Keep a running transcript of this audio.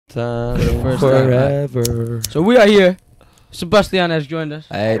time First forever. So we are here. Sebastian has joined us.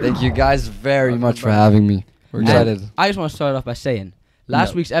 Hey, thank you guys very much for having me. We're excited. I just want to start off by saying,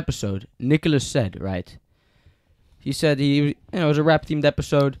 last week's episode, Nicholas said, right? He said it was a rap-themed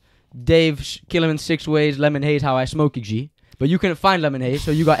episode. Dave, kill him in 6 ways. Lemon haze, how I smoke a G. But you couldn't find lemon haze,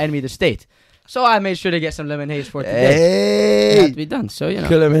 so you got enemy of the state. So I made sure to get some lemon haze for today. It had to be done, so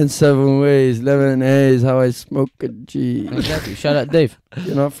Kill him in 7 ways. Lemon haze, how I smoke a G. Exactly. Shout out Dave.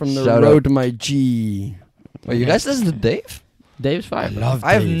 You're not from the Shout road to my G. Wait, you guys listen to Dave? Dave's fire.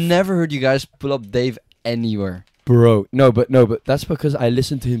 I've never heard you guys pull up Dave anywhere. Bro, no, but that's because I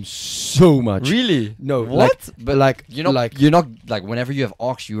listen to him so much. Really? No, What? But like, You're not like whenever you have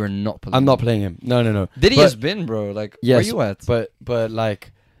aux, you are not playing. I'm not playing him. No. Diddy has been, bro. Like, yes, where you at? But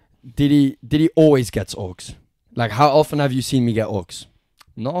like, Diddy always gets aux. Like, how often have you seen me get aux?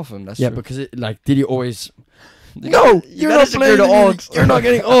 Not often. That's Yeah, true. because Diddy always. No, you you're gotta not secure playing the the aux. You're not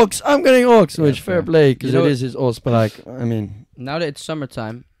getting aux. I'm getting aux, which Yeah, fair fair. play, because You know it is his aux. But like, I mean, Now that it's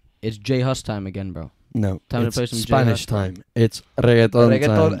summertime, it's J Hus time again, bro. no, Time to it's play some Spanish J-Hus. time. It's reggaeton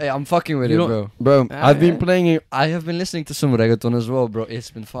time. Hey, I'm fucking with You it, don't- bro. Bro, I've been playing it. I have been listening to some reggaeton as well, bro.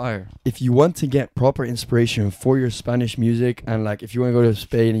 It's been fire. If you want to get proper inspiration for your Spanish music, and like if you want to go to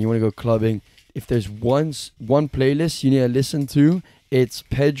Spain and you want to go clubbing, if there's one playlist you need to listen to, it's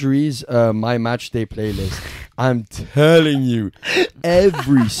Pedri's My Match Day playlist. I'm telling you,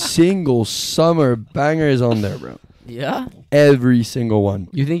 every single summer banger is on there, bro. Yeah? Every single one.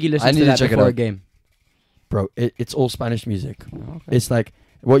 You think he I listens need to to that check it before a out. game? Bro, it's all Spanish music. It's like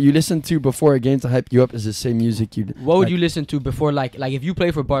what you listen to before a game to hype you up is the same music you What would like you listen to before, like if you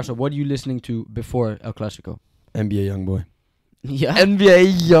play for Barca, what are you listening to before El Clasico? NBA Youngboy. Yeah.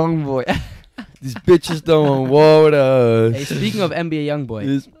 NBA Youngboy. These bitches don't want water. Hey, speaking of NBA Youngboy,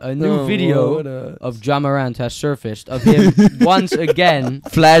 This a new don't video water. of Ja Morant has surfaced of him once again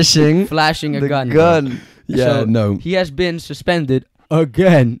Flashing flashing a the gun. gun. Yeah, So, no. He has been suspended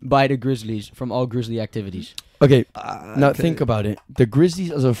again by the Grizzlies from all Grizzly activities. Okay, now think about it. The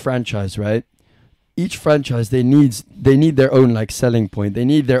Grizzlies as a franchise, right? Each franchise they need their own like selling point. They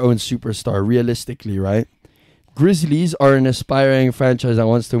need their own superstar realistically, right? Grizzlies are an aspiring franchise that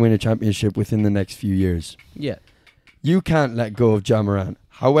wants to win a championship within the next few years. Yeah. You can't let go of Ja Morant.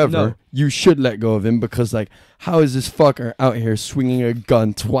 However, No. you should let go of him because like how is this fucker out here swinging a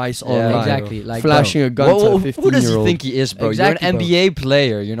gun twice online? Exactly. Like Flashing a gun to a 15-year-old. Who does he think he is, bro? Exactly, You're an bro. NBA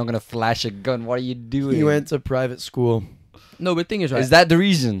player. You're not gonna flash a gun. What are you doing? He went to private school. No, but the thing is, right? Is that the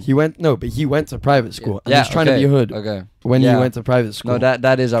reason? He went to private school. And Yeah, he's trying to be hood Okay. when Yeah. he went to private school. No,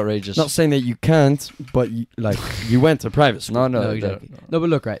 that is outrageous. Not saying that you can't, but you went to private school. no, exactly. No, but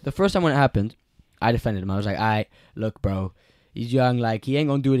look, right. The first time when it happened, I defended him. I was like, look, bro. He's young. Like, he ain't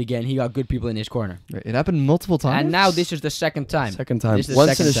gonna do it again. He got good people in his corner. It happened multiple times. And now this is the second time. Second time. This is the Once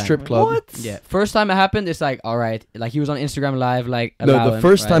in second a time. strip club. What? Yeah. First time it happened, it's like, all right. Like, he was on Instagram Live, like, No, allow the him,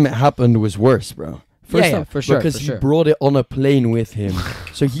 first right? time it happened was worse, bro. First Yeah, time, for sure, because for he sure. brought it on a plane with him.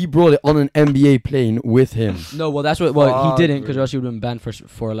 So he brought it on an NBA plane with him. No, well, that's what. Well, Fuck, he didn't because bro. else he would have been banned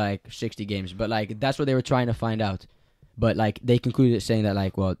for like 60 games. But like, that's what they were trying to find out. But like, they concluded saying that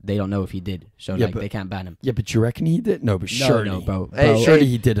like, well, they don't know if he did, so Yeah, like, but- they can't ban him. Yeah, but you reckon he did? No, but surely. No, bro. Hey, Bro, Surely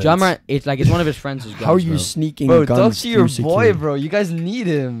he didn't. Ja Morant, it's like it's one of his friends' guns. How are you bro. sneaking Bro, guns talk to your through boy, security? bro. You guys need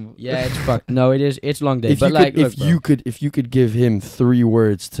him. Yeah, it's fucked. No, it is. It's long day. If But you like, could, look, bro. if you could give him 3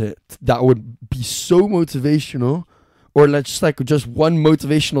 words that would be so motivational, or let's just one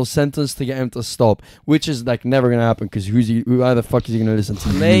motivational sentence to get him to stop, which is like never gonna happen because who the fuck is he gonna listen to?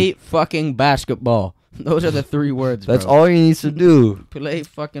 Play fucking basketball. Those are the 3 words. That's bro. all he needs to do. Play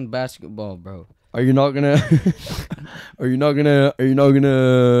fucking basketball, bro. Are you not gonna? are you not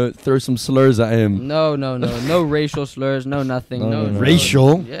gonna throw some slurs at him? No racial slurs, no nothing, No, no.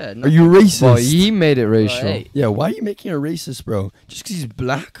 Racial? Yeah. Are you racist? Well, he made it racial. Hey, Yeah, why are you making a racist, bro? Just because he's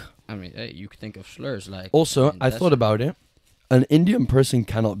black? I mean, hey, you could think of slurs like. Also, mean, I that's- thought about it. An Indian person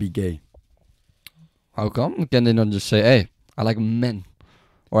cannot be gay. How come? Can they not just say, "Hey, I like men,"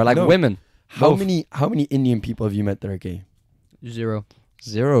 or "I like No. women"? How Both. many Indian people have you met that are gay? 0.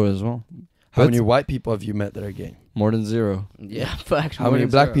 0 as well. How But- many white people have you met that are gay? More than 0. Yeah, facts. How more many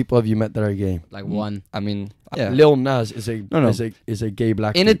than black 0. people have you met that are gay? Like 1. I mean, yeah. Lil Nas is a No. is a gay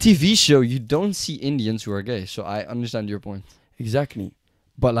black In a dude. TV show, you don't see Indians who are gay. So I understand your point. Exactly.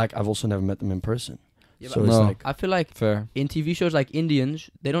 But like I've also never met them in person. Yeah, so but it's No. like I feel like Fair. in TV shows like Indians,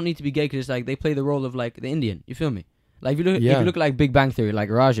 they don't need to be gay because it's like they play the role of like the Indian. You feel me? Like if Yeah. you look like Big Bang Theory, like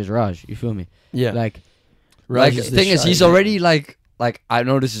Raj is Raj. You feel me? yeah. Like Raj Like, is the thing is, shy he's guy. already like I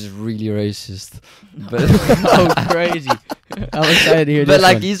know this is really racist, but oh crazy. I'm excited to hear But this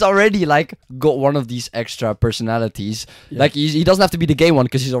like one. he's already like got one of these extra personalities. Yeah. Like he doesn't have to be the gay one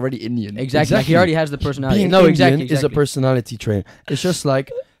because he's already Indian. Exactly. Like he already has the personality. Being No, Indian exactly. is a personality trait. It's just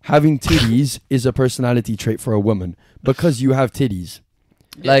like having titties is a personality trait for a woman because you have titties.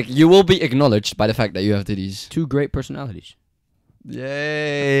 Like you will be acknowledged by the fact that you have titties. Two great personalities.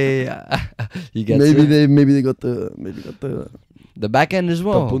 Yay! You get Maybe it? they got the The back end as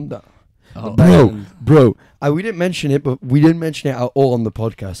well. bunda. Oh, Bro, we didn't mention it, but we didn't mention it at all on the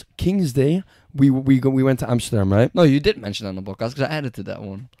podcast. King's Day, we went to Amsterdam, right? No, you did mention that on the podcast because I added to that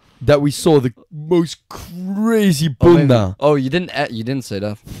one. That we saw the most crazy Oh, maybe. bunda. Oh, you didn't say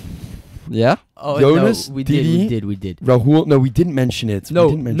that. Yeah. Oh, Jonas, no, we Didi, did. Rahul, no, we didn't mention it. No,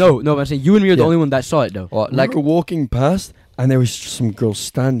 we didn't mention I'm saying you and me are the Yeah. only one that saw it though. Well, Like like we were walking past, and there was just some girls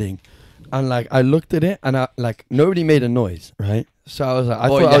standing, and like I looked at it, and I like nobody made a noise, right? So I was like, I you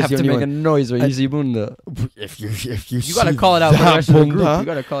thought I was have the to only make a one. noise when I- you see bunda. If you You gotta see call it out for the that rest of the group. bunda- You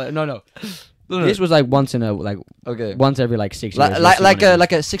gotta call it. No. This was like once in a Okay. once every like 6 years.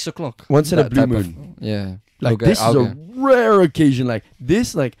 Like a 6 o'clock. once in a That blue type of- moon. Yeah. Like Okay, this is okay. a rare occasion. Like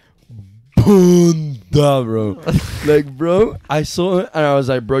this, like bunda, bro. Like, bro, I saw it and I was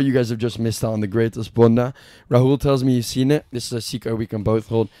like, bro, you guys have just missed out on the greatest bunda. Rahul tells me you've seen it. This is a secret we can both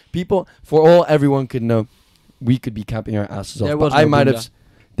hold. People, for all everyone could know, we could be capping our asses off. There But was I no might bunda.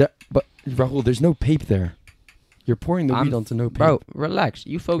 have. But Rahul, there's no pape there. You're pouring the weed onto no pape. Bro, relax.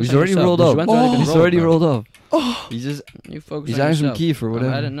 You focus. He's on already yourself. rolled The up. joint's already been He's already bro. rolled up. He's just You focus. he's on adding some yourself. key for I'm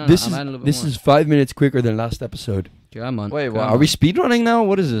whatever. adding- no, this I'm is adding a little bit this more. is 5 minutes quicker than last episode. Come on. Wait, come what? on. Are we speedrunning now?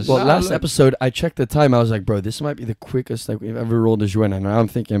 What is this? Well, Nah, last look. episode I checked the time. I was like, bro, this might be the quickest like we've ever rolled a joint. And now I'm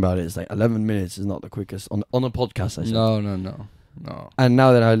thinking about it. It's like 11 minutes is not the quickest on a podcast. I said. No. And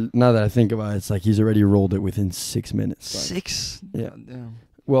now that I think about it, it's like he's already rolled it within 6 minutes. Like, 6. Yeah. Damn.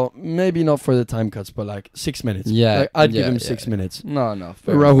 well, maybe not for the time cuts, but like 6 minutes. Yeah, Like, I'd give yeah, him yeah. 6 minutes. No. But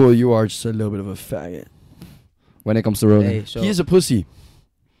fair. Rahul, you are just a little bit of a faggot. When it comes to rolling, Hey, so He is a pussy.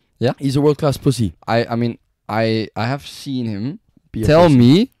 Yeah? He's a world class pussy. I mean, I have seen him Be a tell pussy.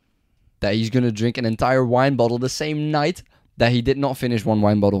 me that he's gonna drink an entire wine bottle the same night that he did not finish one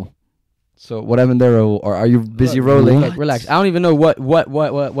wine bottle. So what happened there, Rahul? Or are you busy Look, rolling? what? relax. I don't even know what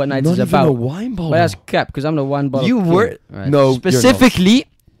night Not is even about. a wine bottle. But that's cap because I'm the one bottle. You king. were- Right. No, you're not. Specifically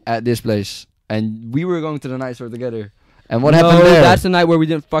at this place, and we were going to the night store together. And what no, happened there? That's the night where we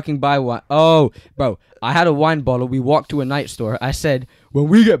didn't fucking buy wine. Oh, bro, I had a wine bottle. We walked to a night store. I said, when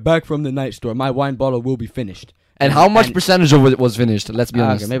we get back from the night store, my wine bottle will be finished. and how much percentage of it was finished? Let's be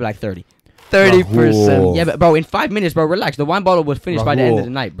honest. Okay, maybe like 30. 30%. Rahul. Yeah, but bro, in 5 minutes, bro, relax. The wine bottle was finished by the end of Rahul. the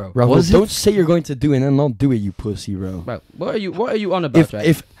night, bro. Rahul, Was it? don't say you're going to do it and then not do it, you pussy, bro. Bro, what are you on about? Right?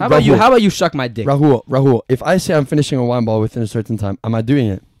 If how about Rahul, you suck my dick? Rahul, if I say I'm finishing a wine bottle within a certain time, am I doing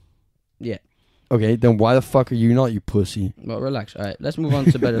it? Yeah. Okay, then why the fuck are you not, you pussy? Well, relax. All right, let's move on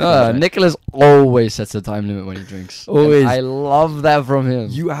to better things. Right? Nicholas always sets a time limit when he drinks. Always. And I love that from him.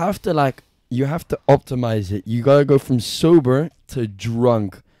 You have to optimize it. You gotta go from sober to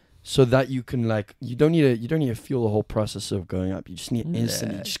drunk, so that you can you don't need to feel the whole process of going up. You just need to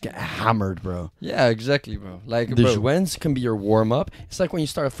instantly Yeah. just get hammered, bro. Yeah, exactly, bro. Like, The bro. joints can be your warm up. It's like when you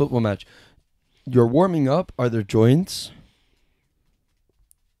start a football match. Your warming up are the joints.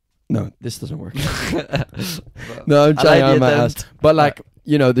 No, this doesn't work. No, I'm trying out my ass. But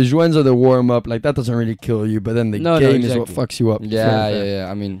the joints are the warm up. Like that doesn't really kill you, but then the No, game exactly. is what fucks you up. Yeah.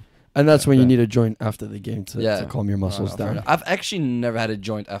 I mean, And that's Yeah, when you fair. need a joint after the game to Yeah. calm your muscles fair down. enough. I've actually never had a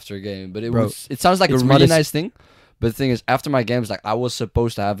joint after a game, but Bro, it sounds like a it's really modest. nice thing. But the thing is, after my games, like I was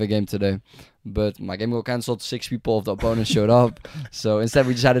supposed to have a game today, but my game got cancelled. 6 people of the opponents showed up, so instead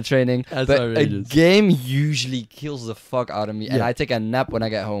we just had a training. That's but outrageous. a game usually kills the fuck out of me, and Yeah. I take a nap when I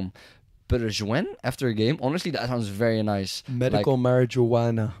get home. But a joint after a game, honestly, that sounds very nice. Medical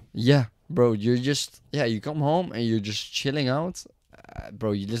marijuana. Yeah, bro, you come home and you're just chilling out.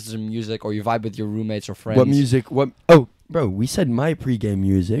 Bro, you listen to music or you vibe with your roommates or friends. What music? Oh, bro, we said my pregame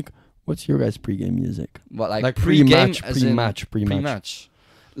music. What's your guys' pregame music? What, Like pre-game, pre-match, as in pre-match. pre-match.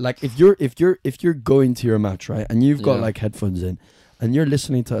 Like if you're going to your match, right, and you've got Yeah. like headphones in, and you're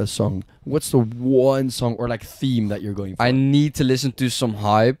listening to a song, what's the one song or like theme that you're going for? I need to listen to some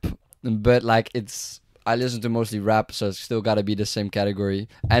hype, but I listen to mostly rap, so it's still gotta be the same category.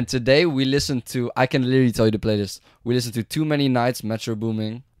 And today we listened to, I can literally tell you the playlist. We listened to Too Many Nights, Metro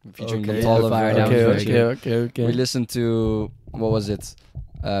Booming, featuring Okay, the Tall Fire of Down was very good. okay. We listened to, what was it?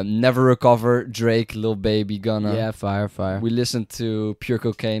 Never Recover, Drake, Lil Baby, Gunna. Yeah, fire. We listened to Pure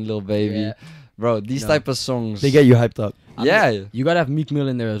Cocaine, Lil Baby. Yeah. Bro, these No. type of songs. They get you hyped up. Yeah. You gotta have Meek Mill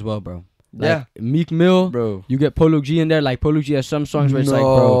in there as well, bro. Like, Yeah. Meek Mill. Bro. You get Polo G in there. Like Polo G has some songs where it's like,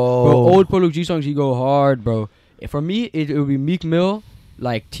 No. bro, old Polo G songs he go hard, bro. For me, it would be Meek Mill,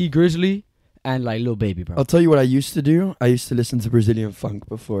 like T Grizzly, and like Lil Baby, bro. I'll tell you what I used to do. I used to listen to Brazilian funk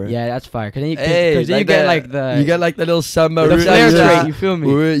before. Yeah, that's fire. Cause then you, Hey, cause then you like get the- like the You get like the little samba. the rhythm. flare yeah. straight. You feel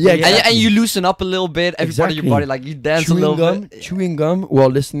me? Yeah, And you loosen up a little bit, every part of your Exactly. body, like you dance a chewing little gum, bit. chewing gum while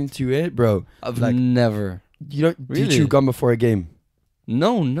listening to it, bro. I've like- never. You don't do you Really? chew gum before a game?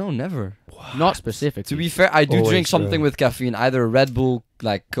 No, never. Not specific. To be fair, I do Always, drink something bro. with caffeine, either a Red Bull,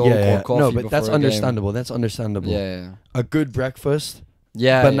 like Coke or coffee. No, but that's before a game. understandable. That's understandable. Yeah, A good breakfast,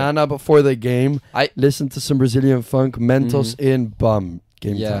 yeah. banana before the game. I- listen to some Brilliant funk, Mentos in, bum.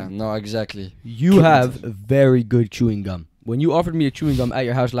 Game Yeah, time. no, exactly. You have very good chewing gum. When you offered me a chewing gum at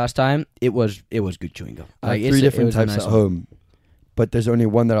your house last time, it was good chewing gum. I have it's 3 a- it different was a types nice at one. home, but there's only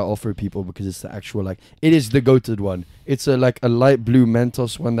one that I offer people because it's the actual like it is the goated one. It's a like a light blue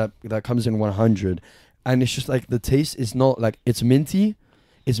Mentos one that comes in 100, and it's just like the taste is not like it's minty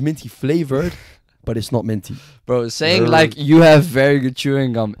flavored, but it's not minty. Bro, saying Brr. like you have very good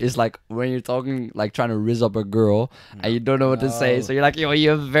chewing gum is like when you're talking, like trying to rizz up a girl and you don't know what to say. No. So you're like, yo, you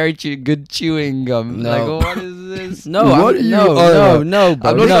have very good chewing gum. No. Like, what is this? No, What I'm, are you no, on no, about? no, bro.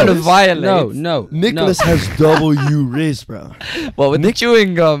 I'm not no. trying to violate. No, Nicholas has W Riz, bro. Well, with the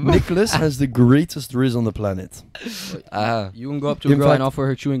chewing gum. Nicholas has the greatest Riz on the planet. You can go up to a In girl fact- and offer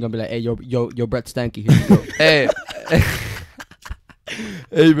her chewing gum, be like, "Hey, your breath stanky." Here you go. Hey,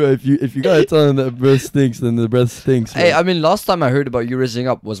 Hey, bro, if you gotta tell him that breath stinks, then the breath stinks. hey. bro. I mean, last time I heard about you rizzing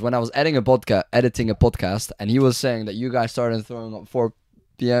up was when I was editing a podcast, and he was saying that you guys started throwing up 4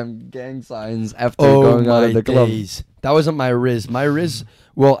 p.m. gang signs after Oh going out my of the club. days. That wasn't my Riz. My Riz.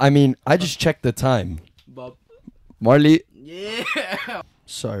 Well, I mean, I just checked the time. Bob. Marley, Yeah.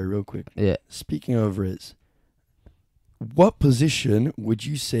 Sorry, real quick. Yeah. Speaking of Riz, what position would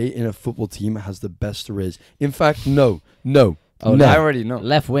you say in a football team has the best Riz? In fact, no. Oh, no. I already know.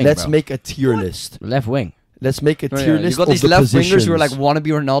 Left wing. Let's bro. make a tier list. left wing. Let's make a No, tier yeah, list you got of these the left positions. wingers who are like wannabe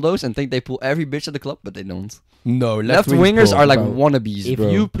Ronaldos and think they pull every bitch at the club, but they don't. no, Left wings, wingers bro. are like bro. wannabes, If bro.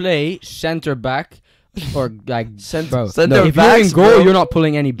 you play center back or like bro, Center no, if you're in backs, goal, bro. you're not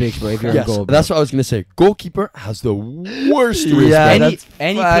pulling any bigs, bro. If you're Yes, in goal, bro. that's what I was gonna say. Goalkeeper has the worst Riz. Yeah, bro. that's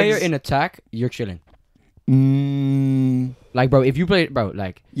any facts. player in attack, you're chilling. Mm, Like, bro, if you play, bro,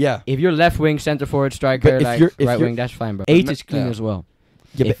 like yeah. if you're left wing, center forward, striker, if like you're- if right you're- wing, that's fine, bro. 8 is clean yeah. as well.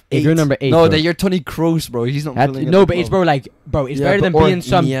 Yeah, if you're number 8, no, bro. then you're Tony Kroos, bro. He's not. pulling at No, the but it's club. bro, it's Yeah, better but than or being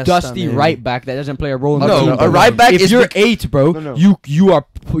some Iniesta, dusty man. right back that doesn't play a role in No, the no, team. no, bro. a right back If is you're bec- 8, bro, No, no.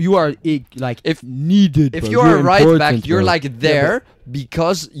 you are like If- needed. If bro. you're a right back, important, you're bro. like there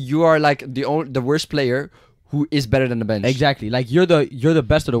because you are like the worst player who is better than the bench. exactly like you're the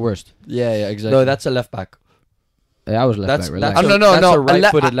best of the worst. Yeah, exactly. No, that's a left back. I was left That's- back. Relax. that's no, a- no, that's no. a right-footed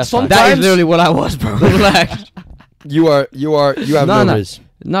left back. That is Sometimes literally what I was, bro. Relax. You have No, no no. Riz.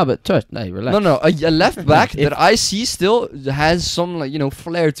 No, but trust. No, relax. No, a left back If- that I see still has some like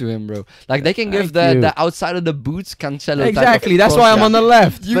flair to him, bro. Like they can give Thank you. the outside of the boots Cancelo. type of Exactly. That's cross why I'm guy. on the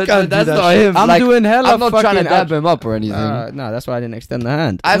left. You But can't do that's that not shit. him. I'm like, doing hella I'm not trying to fucking dab him up or anything. No, that's why I didn't extend the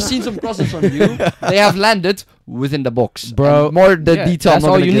hand. I've seen some crosses from you. They have landed within the box, Bro, And more the Yeah, detail. That's I'm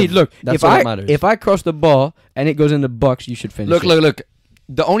not all gonna you give. need. Look, That's if all that I matters. if I cross the ball and it goes in the box, you should finish. Look, it. look.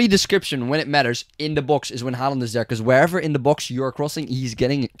 The only description when it matters in the box is when Haaland is there, because wherever in the box you're crossing, he's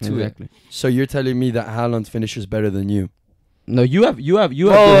getting to Exactly. So you're telling me that Haaland finishes better than you? No, you have. Well,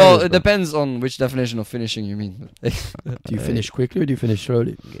 good headers, it bro. depends on which definition of finishing you mean. Do you finish quickly or do you finish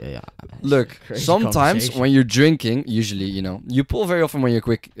slowly? Yeah. Look, Crazy sometimes conversation. when you're drinking, usually you pull very often when you're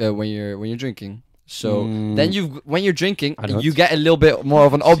quick when you're drinking. So then when you're drinking, I don't. you get a little bit more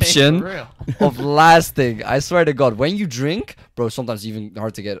of an option of lasting. I swear to God, when you drink, bro, sometimes even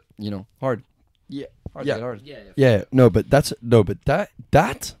hard to get hard. Yeah. Hard Yeah. to get hard. Yeah,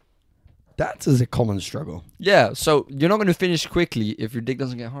 that is a common struggle. Yeah, so you're not gonna finish quickly if your dick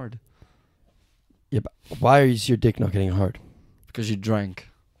doesn't get hard Yeah, but why is your dick not getting hard? because you drank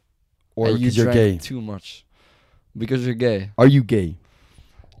Or and you because you're drank gay? too much. Because you're gay. Are you gay?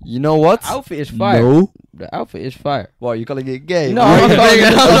 You know what? Outfit is fire. No. The outfit is fire. Well, you calling it gay? No, Why I'm you not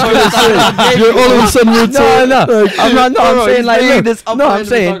bringing calling it up? You're all of a sudden you're No, I'm not. No, I'm saying like, look, this up no, and I'm then we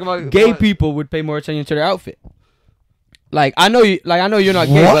saying talk about gay what- people would pay more attention to their outfit. Like I know you, you're not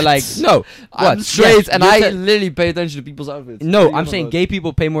gay, What? but like no, I'm what? straight Yes, and you're I te- literally pay attention to people's outfits. No, What are you I'm on saying about? gay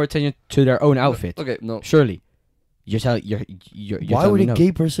people pay more attention to their own outfit. Okay, no. Surely, you're telling you're Why telling would me a no.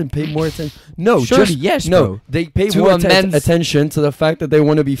 gay person pay more attention? No, Surely, just yes, no. bro. They pay To more a men's- attention to the fact that they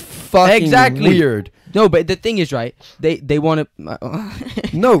want to be fucking Exactly. weird. No, but the thing is, right? They want to.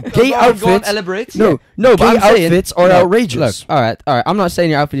 No, gay Go on, outfits. elaborate. No, No, but gay I'm saying outfits are no, outrageous. Look, all right. I'm not saying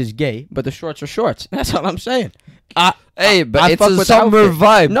your outfit is gay, but the shorts are shorts. That's all I'm saying. Hey, but I it's fuck a with summer outfit.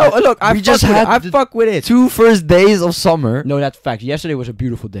 vibe. No, look, I We fuck just with had it. I the fuck with it. 2 first days of summer, No, that's fact. Yesterday was a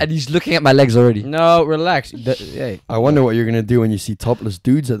beautiful day. and he's looking at my legs already. No, relax. Hey. I wonder what you're gonna do when you see topless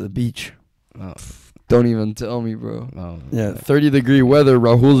dudes at the beach. Oh, Don't even tell me, bro. oh. Yeah, 30-degree weather.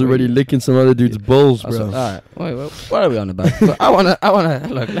 Rahul's already licking some other dude's balls, bro. All right. Wait, what are we on about? Look, I wanna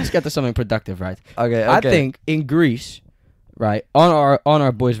look. Let's get to something productive, right? Okay, I think in Greece, right, on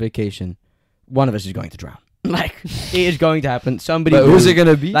our boys' vacation, one of us is going to drown. Like, it is going to happen. Somebody. But will. who's it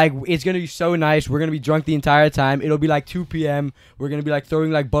gonna be? Like, it's gonna be so nice. We're gonna be drunk the entire time. It'll be like 2 p.m. We're gonna be like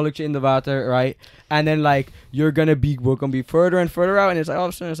throwing like bullets in the water, right? And then like we're gonna be further and further out, and it's like all of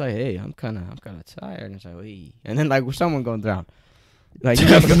a sudden it's like, hey, I'm kind of tired, and it's like, hey, and then like someone going drown. Like,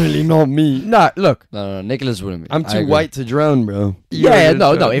 Definitely not me. nah, look. No, Nicholas wouldn't be. I'm I too agree. white to drown, bro. Yeah,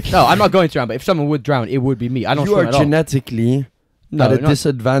 no. I'm not going to drown. But if someone would drown, it would be me. I don't You swim are at all. genetically at a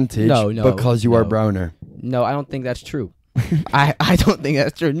disadvantage because you are browner. No, I don't think that's true. I don't think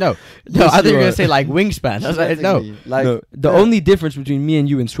that's true. No, Yes, I think you you're are. gonna say like wingspan. I was like, no. Like, No. The only difference between me and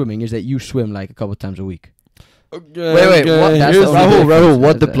you in swimming is that you swim like a couple times a week. wait, what? That's Here's the the only Rahul, difference. Rahul,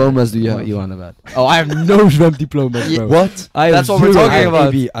 what That's- diplomas do you What have? you on about? Oh, I have no swim diplomas, Yeah, bro. What? I That's have what we're zero. talking I have about.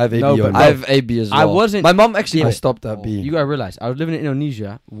 AB. I have AB No, but on I have AB as well. I wasn't- My mom actually. I stopped at B. You gotta realize, I was living in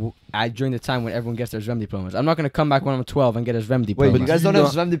Indonesia during the time when everyone gets their SVEM diplomas. I'm not gonna come back when I'm 12 and get a SVEM diploma. Wait, you guys don't have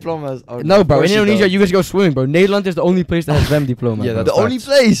SVEM diplomas? No, bro. In Indonesia, you guys go swimming, bro. Nederland is the only place that has SVEM diploma. Yeah, bro. that's the only facts.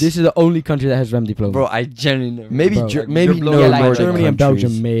 place. This is the only country that has SVEM diploma. Bro, I genuinely never. Maybe Bro, maybe you're no blowing yeah, my like Nordic Germany and countries.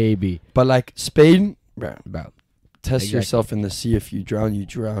 Belgium, maybe. But like Spain, bro, Bro. test Exactly. yourself in the sea. If you drown, you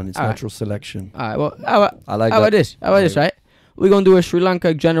drown. It's Alright. natural selection. All right. Well, how I like about that. this? How about this? Right? We're gonna do a Sri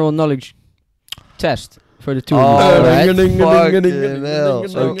Lanka general knowledge test for the two of Oh, you. right. Right? Fucking hell.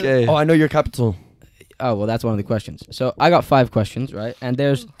 Okay. Oh, I know your capital. Oh, well, that's one of the questions. So I got 5 questions, right? And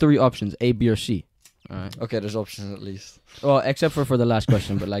there's 3 options: A, B, or C. All right. Okay, there's options at least. Well, except for the last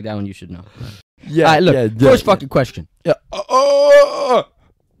question, but like that one you should know. Yeah. All right, look. yeah, First fucking question. Yeah. Oh,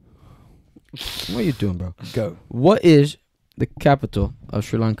 What are you doing, bro? go. What is the capital of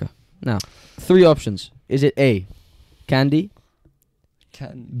Sri Lanka? Now, 3 options. Is it A, Kandy,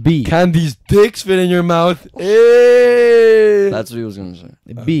 B, Can these dicks fit in your mouth? Hey. That's what he was gonna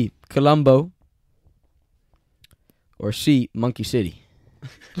say. B, Colombo, or C, Monkey City?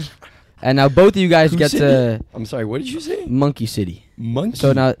 And now both of you guys Who get city? to I'm sorry. What did you say? Monkey City. Monkey.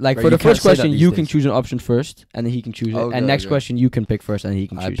 So now, like Bro, for you the can't first say that question, these you can days. choose an option first, and then he can choose it. Okay, And next okay. question, you can pick first, and then he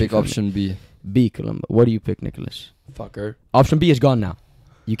can choose. I You pick feel me? option B. B, Colombo. What do you pick, Nicholas? fucker. Option B is gone now.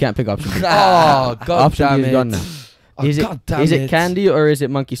 You can't pick option B. Oh, god Option damn B is it. gone now. Oh, Is god it damn is it Candy or is it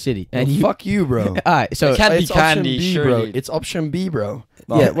Monkey City? And you, fuck you, bro. Alright, so It can't be It's option Candy, B, bro. surely. It's option B, bro.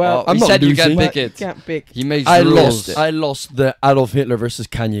 Yeah, well, I'm he not said you can losing. pick it. can't pick. He makes I rules. lost. I lost the Adolf Hitler versus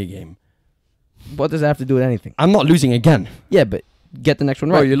Kanye game. What does that have to do with anything? I'm not losing again. Yeah, but get the next one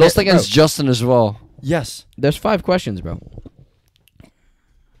Bro, right. you lost Yeah, against bro, Justin as well. Yes. There's 5 questions, bro.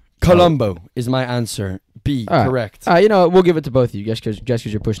 Colombo is my answer. B, Alright. correct. You know what? We'll give it to both of you, just because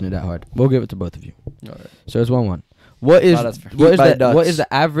you're pushing it that hard. We'll give it to both of you. Alright. So it's 1-1. What is that's fair. what is Eat my the what is nuts.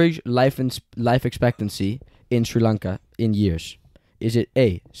 the average life expectancy in Sri Lanka in years? Is it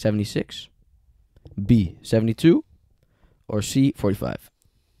A 76, B 72, or C 45?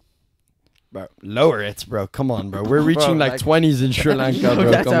 Bro, lower it, bro. Come on, bro. We're reaching like like- 20s in Sri Lanka,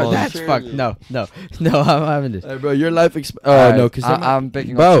 bro. that's Come on. that's fucked. No, I'm having this. Hey, bro, your life Oh, Alright, no, because I'm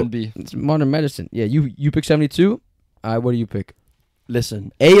picking Bro. option B. It's modern medicine. Yeah, you pick 72. What do you pick?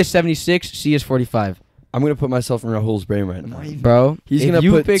 listen, A is 76, C is 45. I'm going to put myself in Rahul's brain right now. Bro, He's if gonna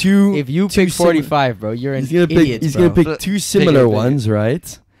you put pick, two- if you two pick 45, bro, you're an He's gonna idiot, pick. He's bro. gonna pick two similar pick it. ones,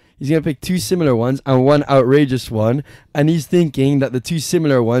 right? He's gonna pick 2 similar ones and 1 outrageous one, and he's thinking that the 2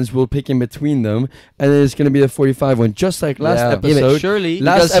 similar ones will pick in between them, and then it's gonna be the 45 one, just like last Yeah. Yeah, episode. but surely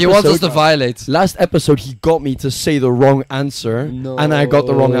Last Because he wants us episode- to violate. Last episode, he got me to say the wrong answer, and I got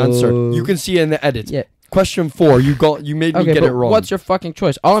the wrong answer. You can see it in the edit. Yeah. Question 4, you made me Okay, get but it wrong. what's your fucking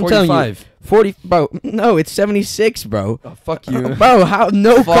choice? All I'm telling you, 45. 40, bro. No, it's 76, bro. Oh, fuck you. Bro, how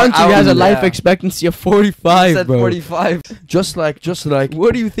no Fuck country out, has a yeah. life expectancy of 45, said bro. 45. just like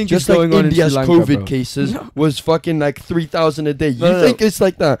What do you think just is going like on India's in Sri Lanka, COVID bro? cases was fucking like 3,000 a day. You No, no, think it's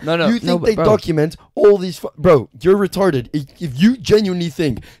like that? No, no. You No, think but they bro. document all these? Bro, you're retarded. If you genuinely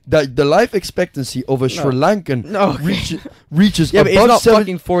think that the life expectancy of a Sri Lankan No. reaches Yeah, but it's above not 7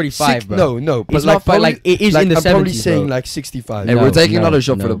 fucking 45, bro. No, but It's like not fi- probably, like it is like in the I'm 70s, probably saying bro. like 65. Hey, No, we're taking no, another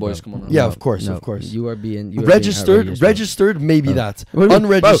shot for no, the boys. bro. Come on. Yeah, of course, no. of course. You are being Registered, maybe that. What do you mean?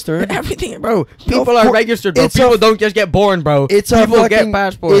 Unregistered. Bro, everything, bro. People are registered, bro. it's People a- don't just get born, bro. It's a People fucking. get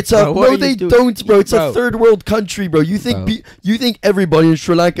passports. It's a bro. What no, are they you doing? don't, bro. It's Bro. a third world country, bro. You think Bro. you think everybody in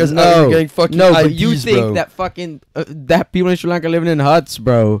Sri Lanka is out No, here getting fucking no, IDs, but you think bro. that fucking that people in Sri Lanka living in huts,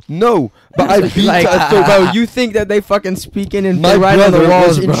 bro. No, but I've been Like, to bro, you think that they fucking speaking in my right on the brother walls,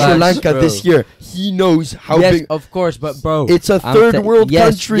 was in bro. Sri Lanka bro. this year. He knows how Yes, big. of course, but bro, It's a I'm third te- world yes,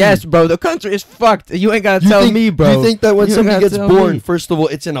 country. Yes, bro, the country is fucked. You ain't gotta You tell think, me, bro. You think that when You somebody gotta gets tell born, me. first of all,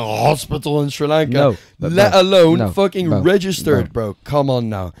 it's in a hospital in Sri Lanka. No, but Let bro, alone no, fucking bro, registered, bro. Come on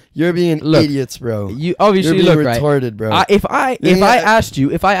now, you're being Look, idiots, bro. You obviously You're being look right. retarded, bro. If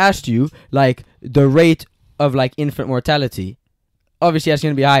I asked you like the rate of like infant mortality, obviously that's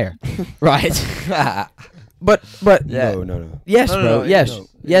gonna be higher, right? But Yeah. No. yes, No, bro, no, yes, no.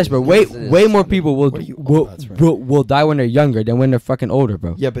 yes, bro. It is. Way more people will What are you on about, bro? will die when they're younger than when they're fucking older,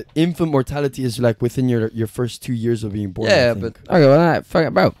 bro. Yeah, but infant mortality is like within your first 2 years of being born. I Yeah, think. but Okay, well, fuck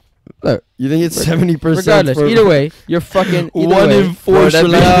it, bro. Look, you think it's 70%? regardless, either way, you're fucking either One way. in four bro, Sri that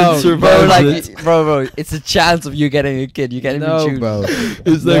Lankans means- survive bro, it. like, bro, it's a chance of you getting a kid. You can't even No, choose. bro.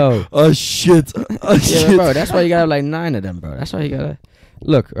 It's like, No. oh shit, oh Yeah, shit. bro, that's why you gotta have like 9 of them, bro. That's why you gotta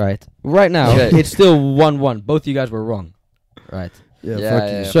look right now. Okay. It's still 1-1. Both of you guys were wrong, right? Yeah, Yeah, fuck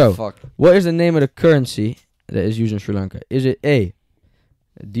yeah, you. So- fuck. What is the name of the currency that is used in Sri Lanka? Is it A,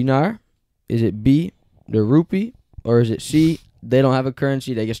 dinar? Is it B, the rupee? Or is it C, they don't have a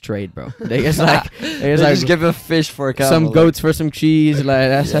currency, they just trade, bro? They just like They just like just give a fish for a camel. some like- goats for some cheese. Like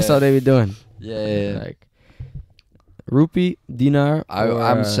that's Yeah. how they be doing. Yeah. Like rupee, dinar.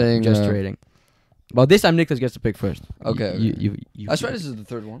 I'm saying, just trading. Well, this time Nicholas gets to pick first. Okay, You I swear this is the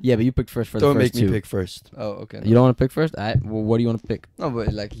third one. Yeah, but you picked first for Don't the make first me two. pick first. Oh, okay. You don't want to pick first? Alright. Well, what do you want to pick? No,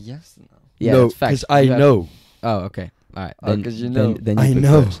 but like yes. No. Yeah, no, it's facts. I You have- know. Oh, okay. All right. Oh, Then, 'cause you know. Then you I pick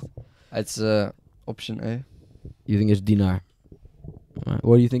know. first. It's option A. You think it's dinar? Alright,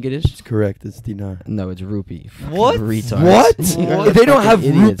 what do you think it is? It's correct. It's dinar. No, it's rupee. Fucking What? Retards. What? They don't have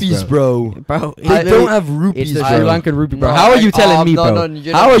Fucking idiots, rupees, bro. Bro, They don't have rupees, It's the bro. Sri Lankan rupee, bro. No, How are like, you telling me, no, bro? no,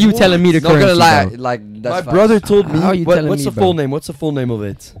 you're How not- are you what? telling me the Not gonna currency, lie, bro? like that's My facts. brother told me. How are you telling What's me, the bro? full name? What's the full name of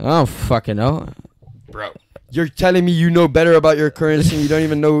it? I don't fucking know. You're telling me you know better about your currency and you don't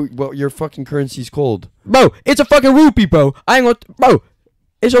even know what your fucking currency's called. Bro, it's a fucking rupee, bro. I ain't gonna... Bro,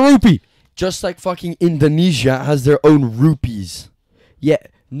 it's a rupee. Just like fucking Indonesia has their own rupees. Yeah,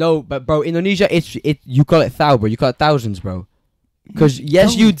 no, but bro, Indonesia, you call it thou, bro. You call it thousands, bro. Because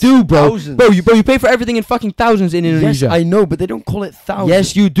yes, you do, bro. Thousands. Bro, you pay for everything in fucking thousands in Indonesia. Yes, I know, but they don't call it thousands.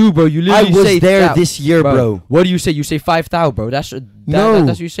 Yes, you do, bro. You I literally was say there thou. this year, bro. What do you say? You say 5,000, bro. That's No,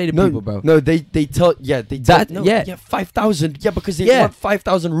 that's what you say to no, people, bro. No, they tell That- no, yeah. 5,000. Yeah, because they Yeah. want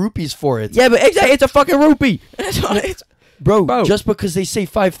 5,000 rupees for it. Yeah, but exactly, it's a fucking rupee. That's all it's, Bro, just because they say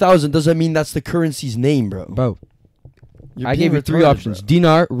 5,000 doesn't mean that's the currency's name, bro. bro. You're I being gave you 3 retarded, options: bro.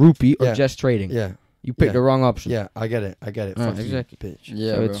 dinar, rupee, or Yeah. just trading. Yeah, You picked Yeah. the wrong option. yeah, I get it. Alright, Fuck you, exactly. bitch.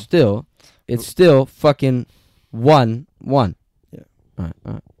 Yeah, so bro. it's still fucking 1-1. Yeah.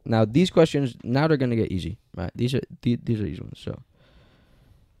 Alright. Now these questions, now they're gonna get easy. Right? These are easy ones. So,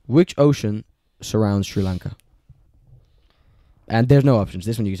 which ocean surrounds Sri Lanka? And there's no options.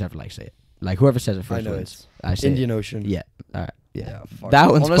 This one you just have to like say it. Like whoever says it I first know wins. it's I say Indian Ocean. it. Yeah. All right. Yeah. Yeah, fuck. That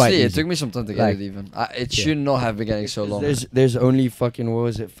one's Honestly, quite it easy. took me some time to get Like- it even. It Yeah. should not have been getting so long. There's only fucking, what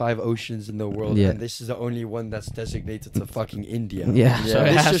was it, 5 oceans in the world, Yeah. and this is the only one that's designated to fucking India. Yeah. Yeah. So it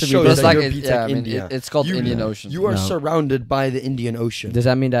This has just to be shows Just that like you're it, BTEC yeah, I mean, India. it's called You- Indian Ocean. You are No. surrounded by the Indian Ocean. Does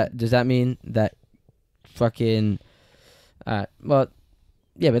that mean that fucking well,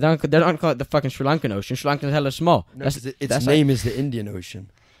 yeah, but they don't call it the fucking Sri Lankan Ocean. Sri Lankan is hella small. No, That's 'cause its that's name is the Indian Ocean.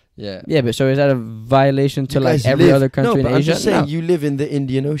 Yeah. yeah, but so is that a violation to You like guys every live- other country no, in but Asia? I'm just saying, No. you live in the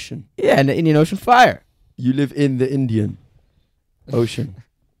Indian Ocean. Yeah, and the Indian Ocean fire. You live in the Indian Ocean.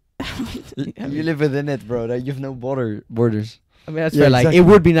 You live within it, bro. Like, you have no borders. I mean, that's Yeah, fair. Like, exactly. it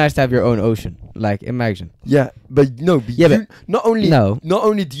would be nice to have your own ocean. Like, imagine. Yeah, but no, but Yeah, you, not only No.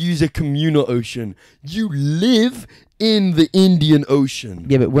 do you use a communal ocean, you live in the Indian Ocean.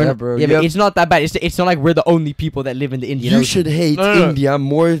 Yeah, but we're Yeah, not, bro, yeah, you but have- it's not that bad. It's not like we're the only people that live in the Indian You Ocean. should hate No. India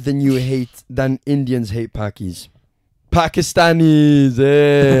more than Indians hate Pakis. Pakistanis,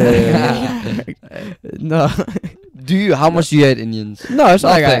 eh. No, Do you? How much do you hate Indians? no, it's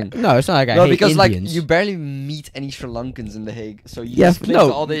not like Nothing. no, it's not like I No, hate because Indians. like you barely meet any Sri Lankans in The Hague, so you Yeah, just click no.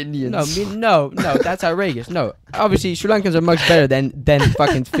 to all the Indians. No, that's outrageous. No, obviously Sri Lankans are much better than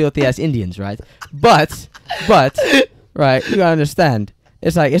fucking filthy ass Indians, right? But, right, you gotta understand.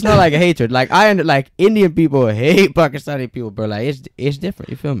 It's like it's not like a hatred. Like like Indian people hate Pakistani people, bro. Like it's different.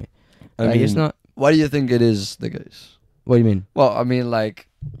 You feel me? I Like, it's mean, not. Why do you think it is the case? What do you mean? Well, I mean, like,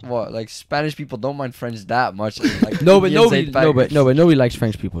 what? Like Spanish people don't mind French that much. Like No, but Indians nobody, hate no, but Spanish. no, but nobody likes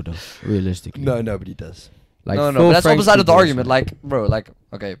French people though. Realistically, No, nobody does. like no, full but that's French opposite of the people is argument. fine. Like, bro, like,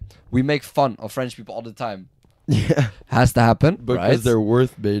 okay, we make fun of French people all the time. Yeah, Has to happen, because right? they're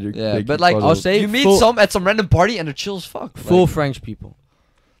worth making. Yeah, but like, I'll say you meet full- some at some random party and they're chill as fuck. full Like, French people.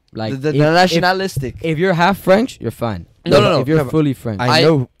 Like the if- nationalistic. If you're half French, you're fine. No. If you're No, but fully French, I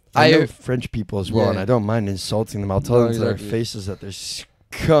know I- French people as well, Yeah. and I don't mind insulting them. I'll tell No, them to their exactly. faces that they're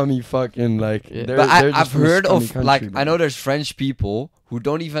scummy fucking like. Yeah. They're, But they're just I've from a heard scummy of country, like man. I know there's French people who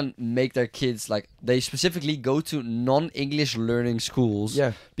don't even make their kids like they specifically go to non-English learning schools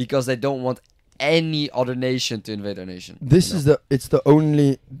Yeah, because they don't want any other nation to invade their nation. this is it's the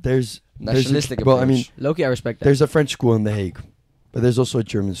only there's Nationalistic Well, I approach. mean, Loki, I respect that. there's a French school in The Hague, but there's also a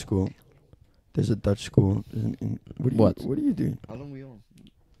German school. There's a Dutch school. What are you doing? How long we on?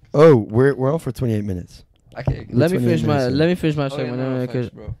 Oh, we're on for 28 minutes. Okay. Let me 28 finish my minutes, yeah. let me finish my Oh, yeah, segment no, because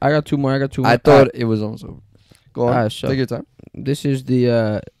thanks, bro. I got two more. I thought it was almost over. Go on. Alright, so- Take your time. This is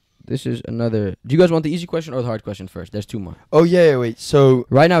the this is another. Do you guys want the easy question or the hard question first? There's two more. Oh yeah, wait. So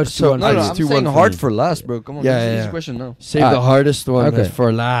Right now it's So- 2-1 No, for no, you. I'm 2-1 saying for hard me. for last, bro. Come on. Yeah, This is yeah, an easy yeah. question now. save the Alright. hardest one Okay.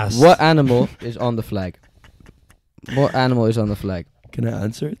 for last. What animal is on the flag? What animal is on the flag? Can I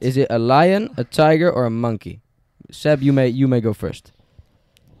answer it? Is it a lion, a tiger, or a monkey? Seb, you may go first.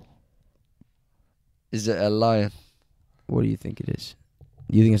 Is it a lion? What do you think it is?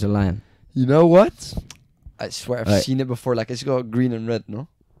 You think it's a lion? You know what? I swear I've Alright. seen it before. Like it's got green and red, no?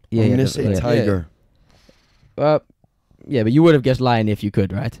 Yeah, I'm yeah, gonna the- say yeah. tiger. Yeah, but you would have guessed lion if you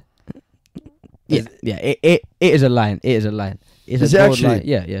could, right? Yeah, yeah. It is a lion. It is a lion. It's Is a it bold actually? lion.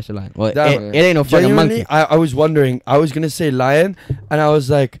 Yeah, yeah, it's a lion. Well, Damn it ain't no fucking Genuinely, monkey. I was wondering. I was gonna say lion, and I was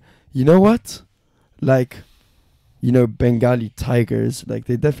like, you know what? Like, you know, Bengali tigers. Like,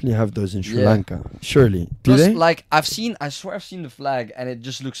 they definitely have those in Sri Yeah. Lanka. Surely, do Plus, they? like I swear I've seen the flag and it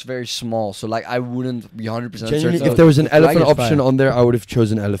just looks very small. So like I wouldn't be 100% Genuinely, certain. if there was an The flag elephant is option fire. on there, I would have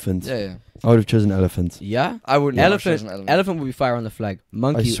chosen elephant. Yeah, yeah. I would have chosen elephant. Yeah. I wouldn't. Elephant. Elephant. Elephant would be fire on the flag. I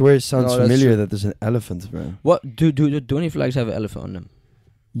Monkey. swear it sounds No, that's familiar true. that there's an elephant, bro. What do any flags have an elephant on them?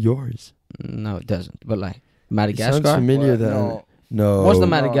 Yours. No, it doesn't. But like It Madagascar. sounds familiar What? that. No. No. What's the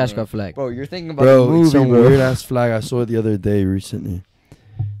No, Madagascar no. flag? Bro, you're thinking about Bro, the it's movie, some bro. weird ass flag. I saw it the other day recently.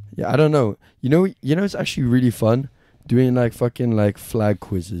 Yeah, I don't know. You know, it's actually really fun doing like fucking like flag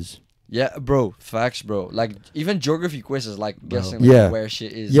quizzes. Yeah, bro. Facts, bro. Like even geography quizzes, like Bro. guessing like, Yeah. where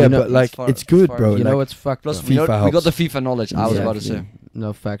shit is. Yeah, You know, but like fun- it's good, fun. bro. You know like, what's fucked? Plus, though? we, FIFA we got helps. the FIFA knowledge. I was about to say. Exactly.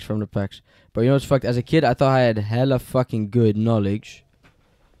 No facts from the packs. But you know what's fucked? As a kid, I thought I had hella fucking good knowledge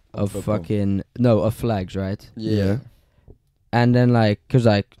of Football. of flags, right? Yeah. And then like, cause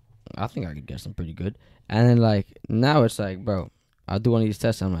like, I think I could guess them pretty good. And then like, now it's like, bro, I'll do one of these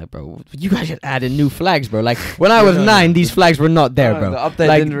tests. I'm like, bro, you guys should add in new flags, bro. Like when I was No, no, 9, no. these flags were not there, No, bro. the update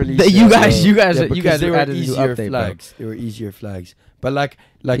like didn't release you yet, guys, bro. you guys, Yeah, you because guys they were added a new easier update, flags. They were easier flags. But like,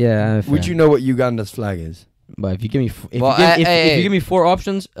 bro. Yeah, would fair. you know what Uganda's flag is? But if you give me, if, Well, you give, if hey. you give me 4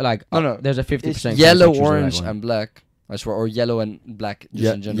 options, like, No. there's a 50% It's chance yellow, to choose the right orange, one. and black. I swear, or yellow and black,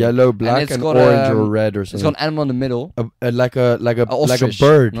 just in general. Yellow, black, it's and got, orange or red or It's something. got an animal in the middle. Like a A ostrich,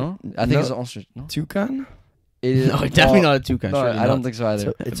 bird. No, I think No. it's an ostrich. No, Toucan. it is. No, definitely not a toucan. No, surely I don't not. think so either.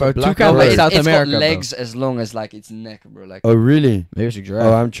 So it's Bro, a black toucan bird. like But South it's America, got bro. legs as long as like its neck, bro. Like Oh really? Maybe it's a giraffe.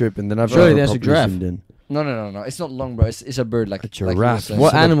 Oh, I'm tripping. Then I've Surely never there's a properly giraffe. zoomed in. no. It's not long, bro. It's a bird. Like A like you were giraffe. saying. What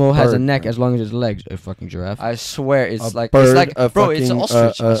It's a animal has a bird, neck bro. as long as its legs? A fucking giraffe. I swear it's A like bird, it's like a bro. It's an fucking,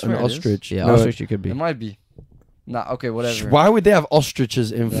 ostrich. I an swear it is. ostrich. Yeah, No, ostrich it could be. It might be. Nah, okay, whatever. Why would they have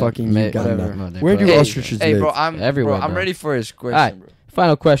ostriches in Yeah, fucking May- Uganda? whatever. No, they Where do probably- ostriches Hey, live? bro, I'm Everywhere, bro, I'm bro. ready for his question, Alright. bro.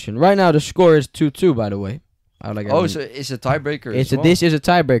 Final question. Right now the score is 2-2. By the way. I would like. Oh, everyone- so it's a tiebreaker. it's as a, well. this is a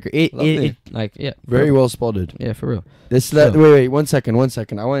tiebreaker. Lovely. It like yeah. Very well spotted. Yeah, for real. This So- wait, 1 second.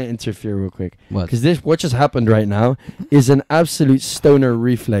 I want to interfere real quick What? because what just happened right now is an absolute stoner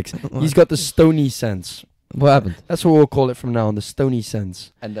reflex. He's got the stony sense. What happened? That's what we'll call it from now on. The stony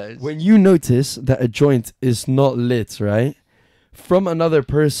sense. And that is When you notice that a joint is not lit, right? From another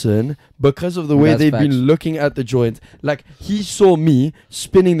person, because of the way That's they've facts. been looking at the joint, like he saw me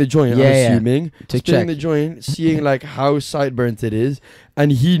spinning the joint, Yeah, I'm yeah. assuming, To spinning check. the joint, seeing like how sideburnt it is,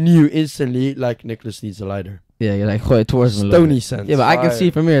 and he knew instantly like Nicholas needs a lighter. Yeah, you're like it towards him a little Stony bit. sense. Yeah, but I can Fire.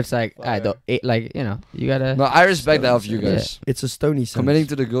 see from here. It's like I Fire. don't. It like you gotta. no, I respect that of you Yeah. guys. It's a stony sense. Committing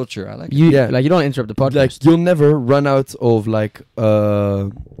to the culture, I like it. You Yeah. like you don't interrupt the podcast. Like you'll never run out of like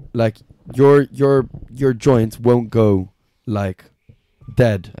your joint won't go like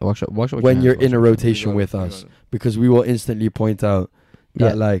dead watch what when you're hands, in a watch your rotation We got with it, we us got it. because we will instantly point out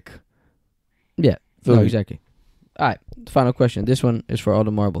that Yeah. like Yeah. feel No, me? exactly. All right. Final question. This one is for all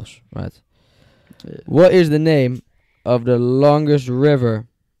the marbles, right? Yeah. What is the name of the longest river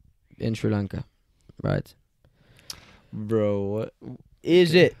in Sri Lanka, right? Bro, what?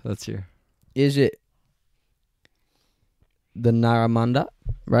 Is it Let's hear. the Naramanda,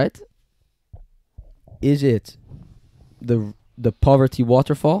 right? Is it the poverty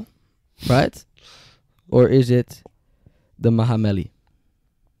waterfall, right? Or is it the Mahameli?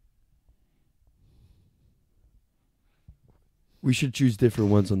 We should choose different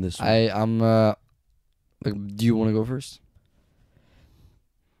ones on this one. Do you want to go first?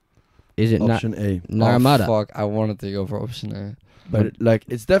 Is it Option A. Naramada? Oh, fuck, I wanted to go for option A. But like,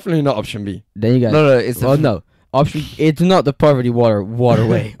 it's definitely not option B. Then you got No, it's no. Option. It's not the poverty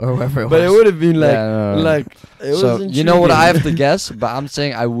waterway or whatever it was. But it would have been like, Yeah, no. like. It So was you know what I have to intriguing. guess, but I'm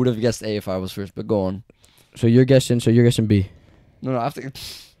saying I would have guessed A if I was first. But go on. So you're guessing B. No, I have to.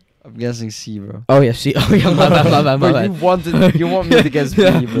 I'm guessing C, bro. Oh yeah, C. Oh yeah, my bad. Bro, you want me to guess B,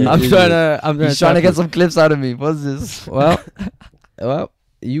 Yeah, bro. I'm Idiot. trying to You're trying to get some clips out of me. What's this? Well,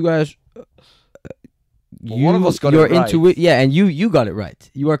 you guys. One of us got it Your right. yeah, and you got it right.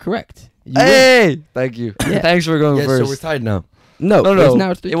 You are correct. You win. Hey, thank you. Yeah. Thanks for going Yeah, so we're first. tied now. No, No. Now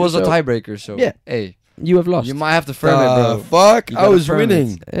it's It was a 3-2, so tiebreaker, so Yeah. Hey, You have lost. you might have to firm it, bro. Fuck! You I gotta was firm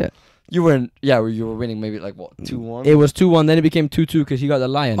winning. Yeah. You were you were winning maybe like what 2-1. It was 2-1. Then it became 2-2 because he got the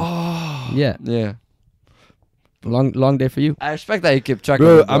lion. Oh, Yeah. Yeah. Long day for you. I respect that you keep track bro,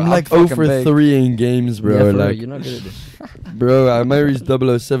 of it, bro. I'm like fucking 0 for baked. 3 in games, bro. Yeah, for real, like, you're not good at this. bro, I might reach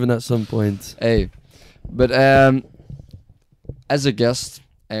 007 at some point. Hey, but as a guest,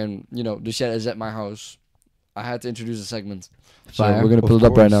 and you know, the shed is at my house, I had to introduce a segment. So Fire. we're gonna Of pull it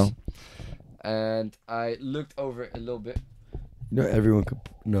up right now. course. And I looked over it a little bit, You know, everyone could.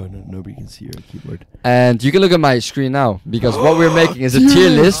 No, nobody can see your keyboard. and you can look at my screen now because what we're making is a tier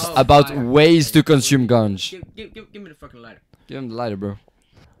list about ways to consume ganj. Give me the fucking lighter. Give him the lighter, bro.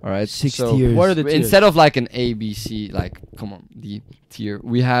 All right. 6 so tiers. What are the tiers? instead of like an A, B, C, like come on, the tier,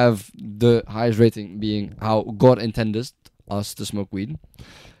 we have the highest rating being how God intended us to smoke weed.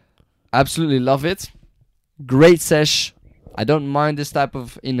 Absolutely love it. Great sesh. I don't mind this type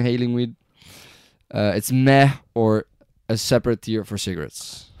of inhaling weed. It's meh or a separate tier for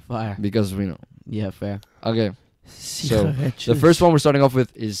cigarettes Fire. because we know. Yeah, fair. Okay. So the first one we're starting off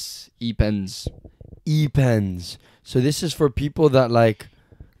with is e-pens. E-pens. So this is for people that like.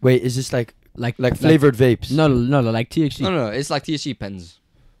 Wait, is this like Like flavored vapes? No, like THC. No, it's like THC pens.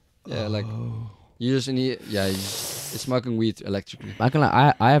 Yeah, like you just need. Yeah, it's smoking weed electrically. I can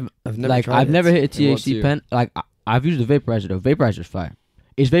like I have I've never like tried I've it. never hit a In what THC tier? pen. Like I've used the vaporizer though. Vaporizer's fire.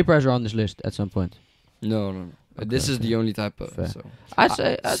 Is vaporizer on this list at some point? No. This is okay. the only type of. Fair. So. I'd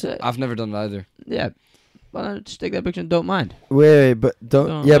say I've never done it either. yeah. Well, just take that picture and don't mind. Wait, but don't.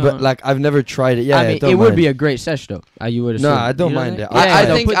 No, yeah, no. but like I've never tried it. Yeah, I mean, don't it would mind. be a great sesh though. You would assume. No, I don't You know mind what it. I mean? I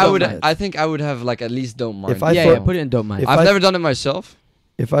don't think put I don't would. mind. I think I would have like at least don't mind. If I yeah, thought- put it in don't mind. if I've I never done it myself.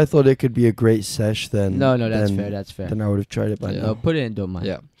 If I thought it could be a great sesh, then no, that's then, fair. That's fair. Then I would have tried it by Yeah. now. No, put it in don't mind.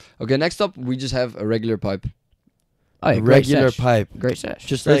 Yeah. Okay. Next up, we just have a regular pipe. Oh, yeah, A great regular sesh. pipe. Great sesh.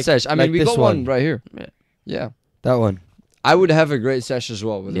 Just Great like sesh. I mean, like we this got one right here. Yeah. Yeah. that one. I would have a great sesh as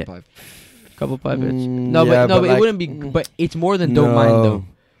well with Yeah. a pipe. Couple pipets. Mm, No, yeah, but but it like- wouldn't be. But it's more than don't mind though.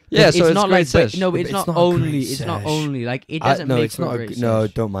 Yeah. It's So it's not great like sesh. no, but But it's not a only. great It's not sesh. only like it doesn't no, make it's for not. a great No,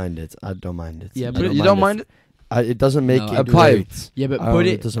 sesh. don't mind it. I don't mind it. Yeah, I but don't You don't mind mind it? it doesn't make No, it a pipe. great. Yeah, but I put don't-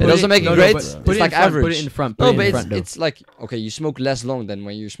 it. it doesn't It doesn't make it no, great. but It's put it like in front, average. Put it in front. Put No, it but in front, though. it's like okay, you smoke less long than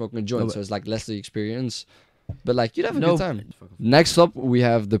when you're smoking a joint, No, so it's like less the experience. But like you'd have a No, good time. Next up, we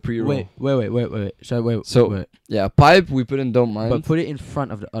have the pre-roll. Wait. So So- Yeah, pipe we put in don't mind. but put it in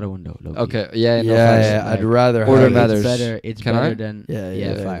front of the other one though. low-key. Okay, yeah, no, Yeah, thanks. yeah, I'd Like, rather order have it. matters. It's better. It's Can better I? than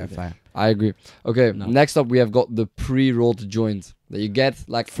Yeah, fire. I agree. Okay, No. next up we have got the pre-rolled joint that you get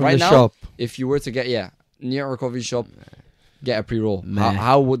like From right the now. shop. If you were to get near our coffee shop, get a pre-roll. Meh.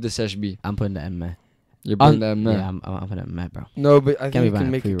 How would the sesh be? I'm putting the M. Man. You're putting them. Yeah, I'm putting the M, bro. No, but I Can think we you buy can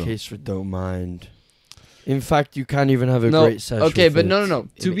a make a pre-roll? case for don't mind. In fact, you can't even have a No, great sesh. okay, with but it. no.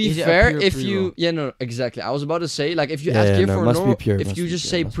 To be Is it a fair, pure if pre-roll? you exactly. I was about to say like if you Yeah, ask yeah, here no, for it must be normal, pure, if must you be just pure,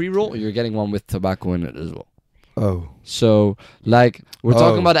 say must be pre-roll, pure. you're getting one with tobacco in it as well. Oh, So like we're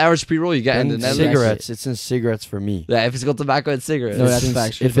talking Oh. about the average pre-roll you get in the and Netherlands. cigarettes. It's in cigarettes for me. Yeah, if it's got tobacco, it's cigarettes. No, It's that's in-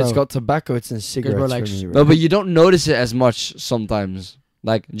 facts, If bro. it's got tobacco, it's in cigarettes like for me. No, but you don't notice it as much sometimes.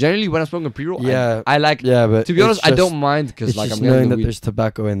 Like generally, when I'm smoking a pre-roll, Yeah. I like. yeah, but To be honest, it's I just- don't mind because It's like just I'm getting knowing the that weed. there's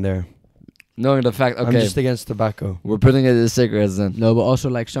tobacco in there. Knowing the fact, I'm okay, just against tobacco. we're putting it in cigarettes then. No, but also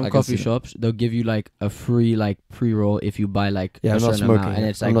like some I can see coffee that. shops, they'll give you like a free like pre-roll if you buy like Yeah, a I'm not certain smoking. amount, and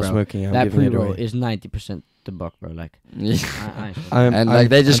it's I'm like not bro, smoking. I'm that giving it pre-roll away. is 90% the buck, bro. Like, Yeah. I'm- And like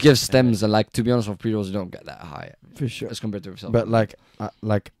they just I'm- give stems, and like to be honest, with pre-rolls you don't get that high for sure. as compared to yourself. But like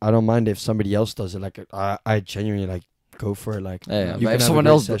I don't mind if somebody else does it. Like I genuinely like go for it. Like, Yeah, you but can if have someone a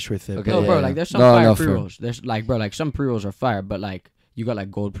great else sesh with it. okay, but No, yeah, bro, yeah. like there's some No, fire no, fair. pre-rolls. There's like, bro, like some pre-rolls are fire, but like you got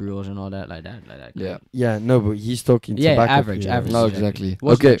like gold pre-rolls and all that, like that. Yeah. Yeah, no, but he's talking Yeah, tobacco average, pre-rolls. average. No, exactly. exactly.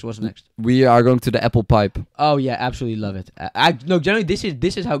 What's Okay. next? What's next? We are going to the apple pipe. Oh yeah, absolutely love it. No, generally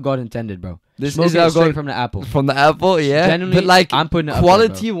this is how God intended, bro. This Smoke is it how straight God from the apple. from the apple, yeah. Genuinely, But like I'm putting it up there,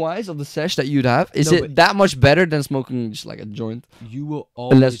 quality wise of the sesh that you'd have, is No, it but- that much better than smoking just like a joint? bro. You will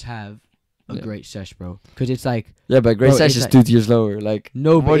always Unless- have a Yeah. great sesh, bro. Because it's like Yeah, but great Bro, sesh it's is like- 2 tiers lower. Like,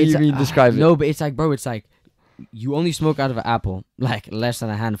 no, but what do it's you mean? Describe it. No, but it's like, bro, it's like you only smoke out of an apple like less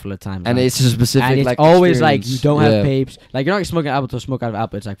than a handful of times. And like, it's a specific and it's like always like you experience. don't Yeah. have papes. Like you're not smoking an apple to smoke out of an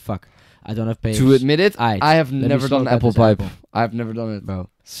apple. It's like fuck, I don't have papes. To admit it, Aight, I have let me never done smoke out apple this pipe. apple. I've never done it, bro.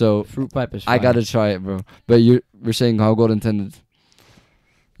 so Fruit pipe is. I fire. gotta try it, bro. But we're saying how God intended.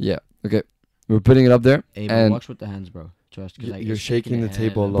 Yeah. Okay. We're putting it up there, Hey, bro, and watch with the hands, bro. Trust. 'cause, like, You're shaking the head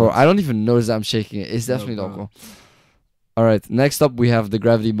table a and- lot. bro, I don't even notice that I'm shaking it. It's No, definitely bro. alcohol. All right. Next up, we have the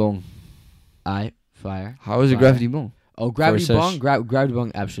gravity bong. Fire. How is a Fire. gravity bong? Oh, gravity sesh. bong. Gravity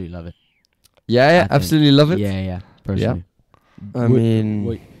bong. Absolutely love it. Yeah, I yeah, think- absolutely love it. Yeah. Personally. I Would- mean,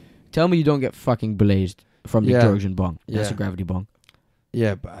 wait, tell me you don't get fucking blazed from the Yeah. Georgian bong. That's a Yeah. gravity bong.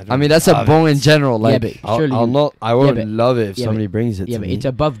 yeah, but I, don't I mean, that's a love bong it. in general. Yeah, Like, but I'll surely you- not. I won't but- love it if yeah, somebody brings it Yeah, to but me. it's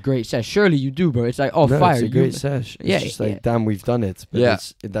above great sesh. Surely you do, bro. It's like, oh, no, fire. it's a you- great sesh. It's Yeah, just like, yeah. damn, we've done it. But Yeah.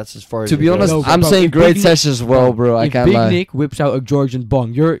 that's as far as to it be goes. honest, No, I'm bro, saying if great Big Nick- sesh as well, bro. I if can't Big lie. Nick whips out a Georgian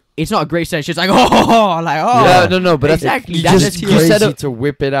bong, it's not a great sesh. It's like, oh, like, oh. Yeah, no, but that's Exactly, You that's just a it's tier. crazy said it- to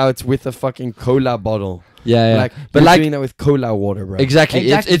whip it out with a fucking cola bottle. Yeah, yeah. Like, but you're like, doing that with cola water, bro. exactly.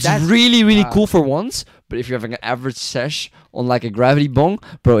 Exactly, It's that's- really, really ah. cool for once. But if you're having an average sesh on like a gravity bong,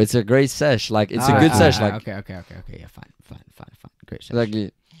 bro, it's a great sesh. Like, it's a good sesh. Like, okay. Yeah, fine. Great sesh.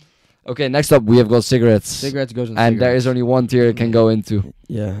 exactly. Okay, next up we have got cigarettes. Cigarettes goes in And there is only one tier it can go into.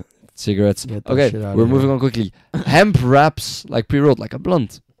 Yeah. Cigarettes. Get that Okay, shit out we're of moving here. on quickly. Hemp wraps, like pre-rolled, like a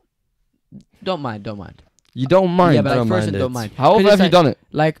blunt. Don't mind. You don't mind. Yeah, but I like don't first mind and don't it. mind. How often 'Cause have it's you done it?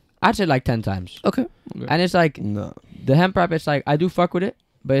 Like I'd say like 10 times. Okay. And it's like No. the hemp wrap. It's like I do fuck with it,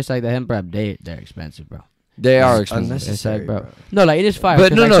 but it's like the hemp wrap. They're expensive, bro. They are It's expensive. unnecessary, It's like, bro. No, like it is fire. But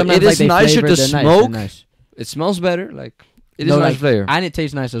 'cause, no, like, no, sometimes, it like, is they nicer flavor, to they're nice, smoke. they're nice. It smells better. Like, it is No, a nice like, flavor. And it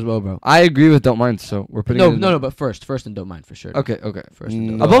tastes nice as well, bro. I agree with don't mind, so we're putting it in No, but first and don't mind for sure. Okay. First and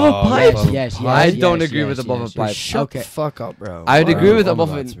don't No, mind. Above a pipe? Yes. I don't agree with above a pipe. Shut Okay. the fuck up, bro. I'd What agree are with you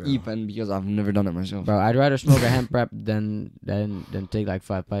above on an about, bro? EPEN because I've never done it myself. Bro, I'd rather smoke a hemp wrap than take like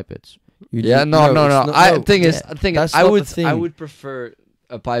 5 pipets. You Yeah, do- no. it's not- I no, thing is, that's I not would, the thing. I would prefer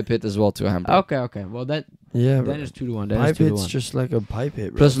a pipe hit as well to a hemp wrap. Okay. Well, then Yeah, bro. it's 2-1. Then Pipe it's 2-1. hit's just like a pipe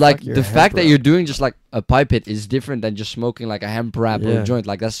hit, bro. Plus, Fuck like your the hemp fact that wrap. you're doing just like a pipe hit is different than just smoking like a hemp wrap or Yeah. a joint.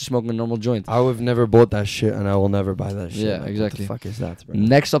 Like that's just smoking a normal joint. I would have never bought that shit, and I will never buy that shit. Yeah, Like, exactly. What the fuck is that, bro?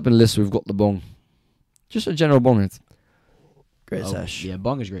 Next up in the list, we've got the bong. Just a general bong hit. Great Oh, sesh. Yeah,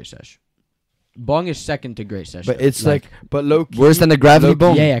 bong is great sesh. Bong is second to great sesh. But though. it's like, but low key. Worse than the gravity low-key-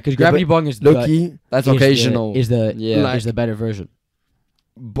 bong. yeah, because Yeah, gravity but bong is Low key, That's is occasional. Is the Yeah. is the better version.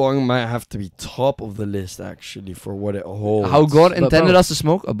 bong might have to be top of the list actually for what it holds. How God But intended bro- us to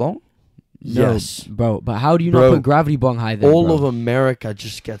smoke a bong? No, Yes. bro. But how do you Bro, not put gravity bong high then? All bro? of America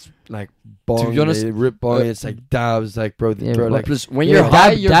just gets like bong. be honest, they rip bong. uh, it's like dabs, like bro, Yeah, bro, but like Plus, when Yeah, you're dab-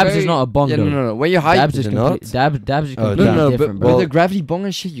 high, you're dabs very, is not a bong Yeah, though. no. When you're high, dabs is Is it complete, not? dabs is Oh, completely no, different, but bro. with the gravity bong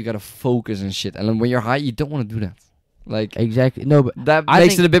and shit, you gotta focus and shit. And then when you're high, you don't want to do that. Like Exactly. No, but that I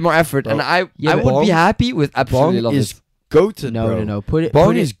makes think- it a bit more effort. Bro, And I yeah, would bong- be happy with absolutely bong love is it. goated, bro. no. Put it. Bong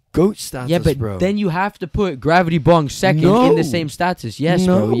put it- is goat status, yeah, but bro. then you have to put gravity bong second in No. the same status. Yes,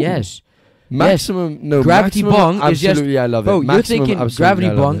 bro. No. Yes. maximum, no, Gravity maximum, bong is just- absolutely, I love Bro, it. you're Maximum, thinking absolutely, gravity I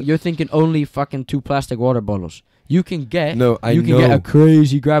love bong. it. You're thinking only fucking 2 plastic water bottles. You can get. No, I you know. can get a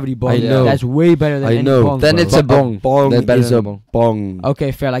crazy gravity bong. I know. That's way better than I any know. bong. Then bro. it's a bong. Bong That's better is than a a bong. bong.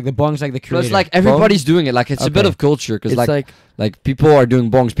 Okay, fair. Like the bong's like the creator. Plus, like everybody's doing it. Like it's a bit Okay. of culture because It's like people are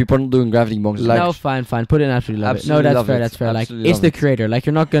doing bongs. People are not doing gravity bongs. like- no, fine. Put it in absolutely love it. No, Absolutely that's love fair. it. That's fair. Like Absolutely it's love the it. creator. Like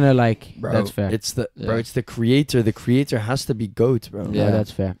you're not gonna like. Bro, That's fair. It's the Yeah. It's the creator. The creator has to be goat, bro. Yeah. No,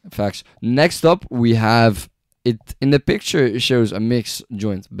 that's fair. Facts. Next up, we have it in the picture. It shows a mixed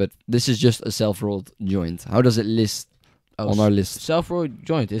joint, but this is just a self-rolled joint. How does it list on our list? Self-rolled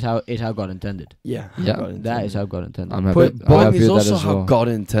joint is how God intended. Yeah, Yeah. God That is intended. how God intended. I'm happy. But I'm bong happy is with that also as how well. God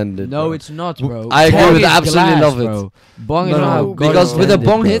intended. No, bro. it's not, bro. I agree Bong with is that. Absolutely glass, love it. bro. Bong is No, not how God Because with a intended,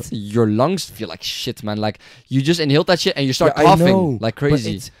 bong bro. hit, your lungs feel like shit, man. Like you just inhaled that shit and you start Yeah, I coughing know, like but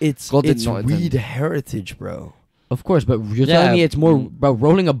crazy. It's God did it's not weed intend. heritage, bro. Of course, but you're Yeah, telling me it's more, bro.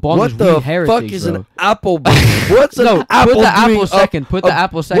 Rolling a bong What is the weed heritage, fuck is bro. an apple? What's No, an apple put the apple doing second. Put the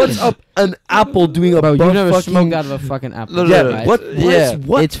apple second. What's up? an apple doing Bro, above you never fucking... smoked out of a fucking apple. No, Yeah, right? what? Yeah.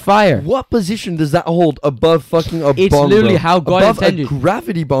 What? It's fire. What position does that hold above fucking a It's bong, literally bro? how God above intended. a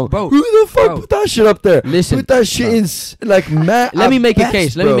gravity bong. Bro, Who the fuck bro. put that shit up there? Listen, Put that shit bro. in like mad. Let me make a best,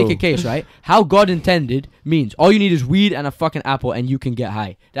 case. bro. Let me make a case, right? How God intended means all you need is weed and a fucking apple and you can get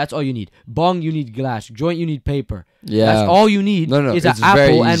high. That's all you need. Bong, you need glass. Joint, you need paper. Yeah. That's all you need No, is an it's very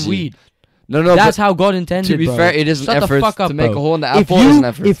apple and easy. weed. No, That's but how God intended, to be bro. fair, it is an Shut the effort fuck up, to make bro. a hole in the If apple. you, Is an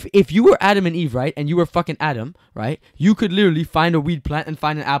effort. if you were Adam and Eve, right, and you were fucking Adam, right, you could literally find a weed plant and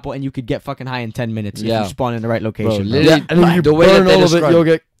find an apple and you could get fucking high in 10 minutes if Yeah. you spawn in the right location. bro. literally, Yeah, and then you the way that burn they all of it, describe- you'll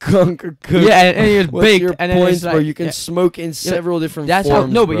get conquered. Yeah, and it's What's baked your and then point, it's like, bro? You can yeah. smoke in several different That's forms,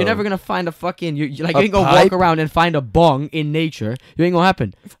 how. No, but bro. you're never gonna find a fucking. You like A you ain't gonna pipe? walk around and find a bong in nature. You ain't gonna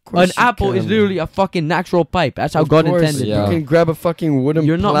happen. course An you apple is can, literally man. a fucking natural pipe. That's how Of God course, intended. yeah. bro. You can grab a fucking wooden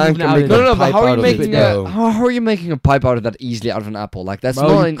You're not plank moving and out make of a it. No, no, but pipe how are out you of making it, bro. how are you making a pipe out of that easily out of an apple? Like that's Bro,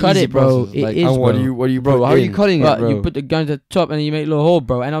 not you an cut easy it, bro. process. It Like, is, And what bro. do you bro, put how are you in? cutting it, Well, bro? you put the gun at the top and then you make a little hole,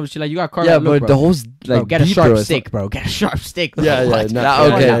 bro. And obviously, like you got carved yeah, out look, but bro. the hole's like Bro, get a deep, sharp bro. It's stick, bro. Get a sharp stick. Bro. Yeah, yeah, What? no, Nah,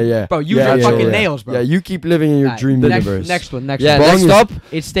 okay. yeah. Bro, use Yeah, your yeah, fucking yeah. nails, bro. Yeah, you keep living in your Alright, dream next, universe. Next one. Yeah, Bong next is- up,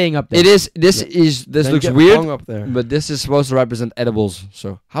 It's staying up there. it is. This Yeah. is. This Then looks get weird, bong up there. but this is supposed to represent edibles.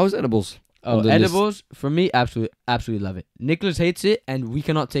 So how is edibles? Oh, on the list? edibles for me, absolutely love it. Nicholas hates it, and we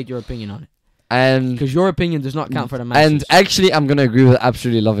cannot take your opinion on it And because your opinion does not count for the masses. and actually, I'm gonna agree with.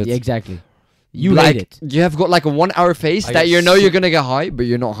 Absolutely love it. yeah, exactly. You like, hate it. You have got like a 1 hour phase I that get you know sick. you're gonna get high, but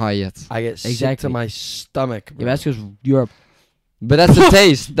you're not high yet. I get sick Exactly. to my stomach, Yeah, bro. that's because you're. But that's the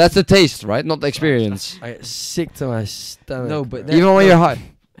taste. That's the taste, right? Not the experience. I get sick to my stomach. No, but bro. Even when you're high.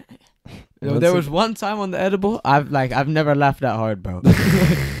 No, What's there it- was one time on the edible, I've never laughed that hard, bro.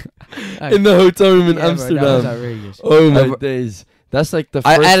 in the hotel room in Yeah, bro, that was Amsterdam. outrageous. Oh my Ever- days. That's like the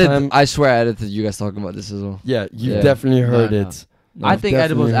I first added. time. I swear, I edited you guys talking about this as well. Yeah, you've Yeah. definitely heard No, no. it. I I've think definitely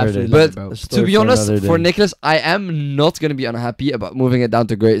edibles heard absolutely it. love it, But bro. A To story be for honest, another for day. Nicholas, I am not gonna be unhappy about moving it down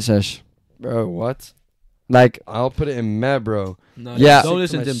to Great Sesh. Bro, what? Like, I'll put it in meh, bro. No, Yeah. don't Sick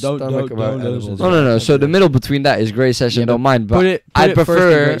listen to to him. my Don't stomach about listen edibles. to no, him. no, no. So the middle between that is Great Sesh Yeah, and but don't mind. Put But it. I Put it first in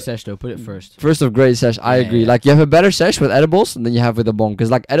prefer great sesh though. Put it first. first of Great Sesh. I Yeah, agree. yeah. Like you have a better sesh with edibles than you have with a bong. Because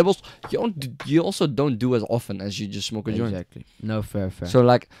like edibles, you also don't do as often as you just smoke a joint. Exactly. No, fair. So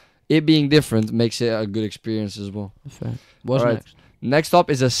like it being different makes it a good experience as well. Fair. What's Alright. next? Next up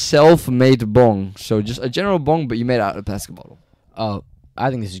is a self-made bong. So just a general bong, but you made it out of a plastic bottle. Oh, I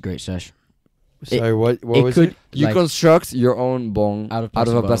think this is great sesh. Sorry, what it was could. it? You like, construct your own bong Out of out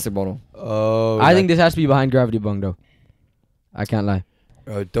of plastic a plastic bottle. Oh, I think this has to be behind gravity bong though. I can't lie.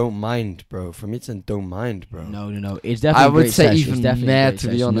 don't mind, bro. For me, it's a don't mind, bro. No. It's definitely. I would great say sesh. It's even definitely meh, great to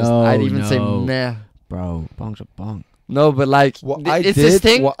be sesh. honest. No, I'd even say no. meh. Bro, bong's a bong. No, but like What it's this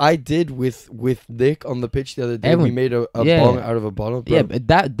thing. what I did with Nick on the pitch the other day, we Everyone- made a yeah. bong out of a bottle, bro. Yeah, but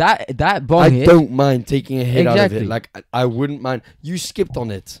that bong I hit. don't mind taking a hit out of Exactly. it. Like I wouldn't mind. You skipped on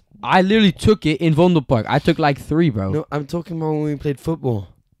it. I literally took it in Vondelpark. I took like 3, bro. No, I'm talking about when we played football.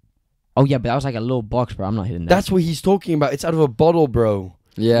 Oh yeah, but that was like a little box, bro. I'm not hitting that. That's what he's talking about. It's out of a bottle, bro.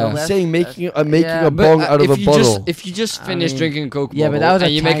 Yeah. I'm saying making a Yeah, bong but, out of if a you bottle. if you just I finish mean, drinking a Coke yeah, but bottle that was a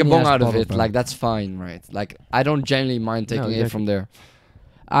and you make a tiny bong ass out of bottle, it, bro. like that's fine, right? Like I don't generally mind taking No, it from there.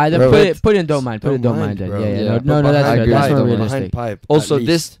 I Bro, put in don't mind. Put in don't mind. bro. Yeah, Yeah. no, But that's I fair. agree. That's Don't not mind. realistic. Pipe, Also, at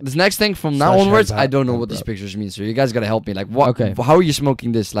least. this next thing from now Slash onwards, hand I don't know pipe, what these bro. pictures mean. So you guys gotta help me. Like what? Okay. How are you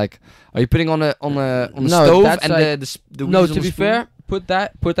smoking this? Like, are you putting on a No, stove that's and like- the No, wheels to on the be spoon? fair, put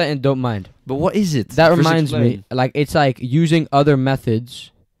that in don't mind. But what is it? That First reminds me, explain. like it's like using other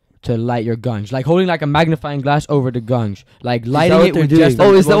methods to light your gungs, like holding like a magnifying glass over the gungs, like lighting what it they're with doing? just.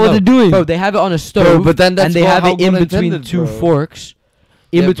 Oh, is that what they're doing? Bro, they have it on a Bro, stove, but then that's and they not have how it in God between intended, two bro. forks.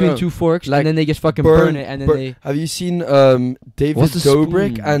 In Yeah, between bro. two forks, Like, and then they just fucking burn it, and then they. Have you seen David What's the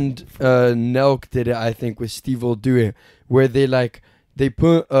Dobrik spoon? and Nelk did it? I think with Steve will do it, where they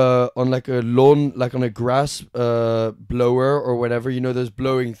put on like a lawn, like on a grass blower or whatever. You know those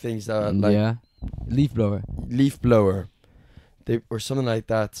blowing things that are like Yeah, leaf blower. leaf blower, they or something like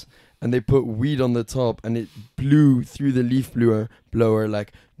that, and they put weed on the top, and it blew through the leaf blower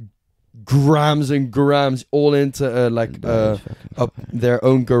like grams and grams all into up their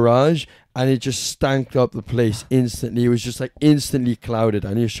own garage, and it just stank up the place instantly. It was just like instantly clouded.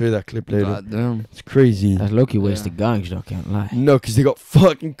 I need to show you that clip later. God damn. It's crazy. That's low-key Yeah. wasted gungs, though. Can't lie. No, because they got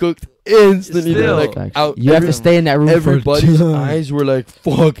fucking cooked instantly. They're Still. like Facts. out. You have to stay in that room Everybody's for. eyes were like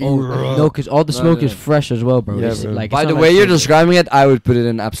fucking. Oh, raw. no, because all the No, smoke no. is fresh as well, bro. Yeah, It's bro. like, By it's the not way like you're smoke. describing it, I would put it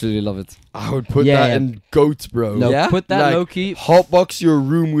in. Absolutely love it. I would put Yeah, that yeah. in goats, bro. No, Yeah? put that Like, low key. Hotbox your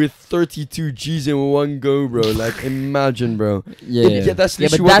room with 32 G's in one go, bro. Like, imagine, bro. Yeah. That's Yeah,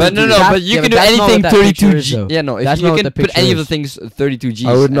 literally but what that's, But no, no, that's but you Yeah, can but do that's not anything what that 32 picture is, G. though. Yeah, no. If That's you not what can the put picture any of the is. things 32 Gs.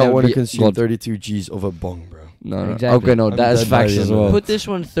 I would and not it want to be consume God. 32 Gs of a bong, bro. No. Exactly. Okay, no, I'm that is dead by facts the as end of well. it. Put this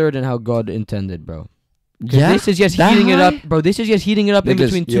one third in how God intended, bro. Yeah, This is just that heating it high? up, bro. This is just heating it up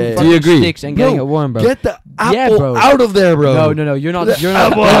Nicholas, in between yeah, two yeah. fucking Do you agree? sticks and Bro, getting it warm, bro. Get the apple Yeah, bro. out of there, bro. No, you're not. The You're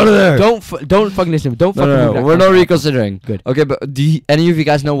not. apple out of there. Don't fucking listen. Don't fucking. move that We're not fucking reconsidering. Good. Okay, but do any of you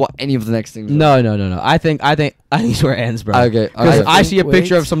guys know what any of the next things? apple. No. I think it's where it ends, bro. Are? Okay. Because okay. I see a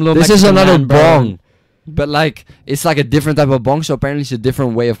picture Wait. of some little. This is Mexican another man, bro. bong, but like it's like a different type of bong. So apparently it's a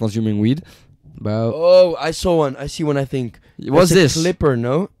different way of consuming weed. bro. Oh, I saw one. I see one. I think. What's It's a this? Clipper?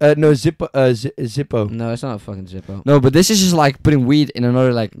 No. No. Zippo. Zippo. No, it's not a fucking Zippo. No, but this is just like putting weed in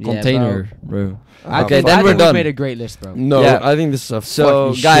another like Yeah, container, bro. Ah, Okay, fuck. then I we're think done. We made a great list, bro. No, Yeah. I think this is a So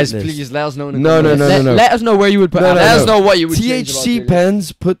fucking guys, shit list. please let us know in the No, comments. Let us know where you would put. No, apple. no, Let no. us know what you would change about THC your list.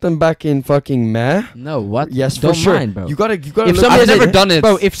 pens, put them back in fucking meh. No, what? Yes, Don't for sure. mind, bro. You gotta If look. somebody I've has never a- done it,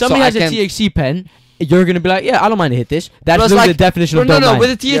 Bro, if somebody so has I a can't- THC pen, you're gonna be like, yeah, I don't mind to hit this. That's But it's literally like- the definition No, of no, don't no. mind. With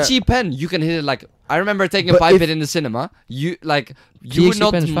a THC pen, you can hit it like. I remember taking a But pipe if- it in the cinema. You like you would THC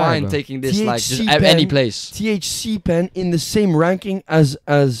not pen is fire, mind bro. taking this like just THC at any pen- place. THC pen in the same ranking as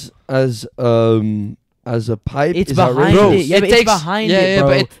a pipe. It's is behind outrageous. it. Yeah, It but takes- it's behind yeah, it, yeah,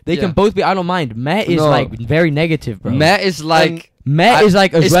 bro. but They can yeah. both be. I don't mind. Meh is No. like very negative, bro. Meh is like Meh is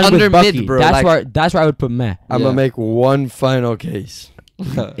like a it's Ren under with Bucky. mid, bro, That's like- where I would put meh. I'm Yeah. gonna make one final case.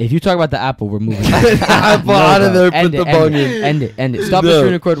 If you talk about the apple, we're moving. Apple out of bro. there, put the bong in. End it. Stop the No.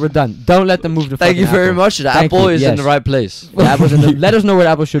 screen record. We're done. Don't let them move the. Thank you fucking very apple. much. The Thank apple you, is in yes. the right place. The apple's in the, let us know where the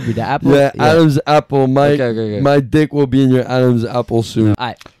apple should be. The apple. Yeah, Adam's apple. My Okay. my dick will be in your Adam's apple soon.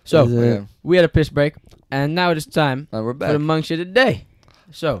 Alright. So Okay. we had a piss break, and now it is time Now we're for back. the monk shit of the day.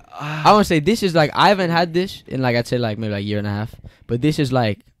 So I want to say this is like I haven't had this in like I'd say like maybe like a year and a half, but this is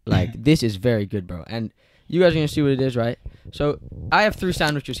like this is very good, bro. And you guys are gonna see what it is, right? So I have 3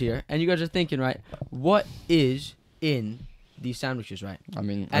 sandwiches here, and you guys are thinking, right? What is in these sandwiches, right? I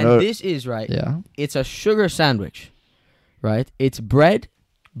mean, And this is right. yeah. It's a sugar sandwich, right? It's bread,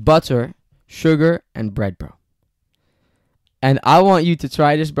 butter, sugar, and bread, bro. And I want you to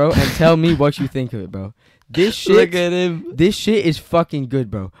try this, bro, and tell me what you think of it, bro. This shit, Look at him. this shit is fucking good,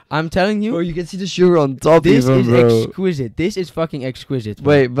 bro. I'm telling you, Bro, you can see the sugar on top. this even, is bro. exquisite. This is fucking exquisite.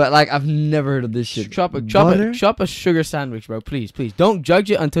 Bro. Wait, but like I've never heard of this shit. Chop Butter? a sugar sandwich, bro. Please. Don't judge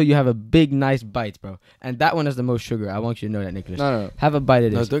it until you have a big, nice bite, bro. And that one has the most sugar. I want you to know that, Nicholas. No. Have a bite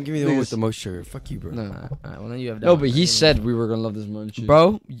of No, this. don't give me the one with Please. the most sugar. Fuck you, bro. No. Alright, well, then you have that No, one. but he said we were gonna love this munchie.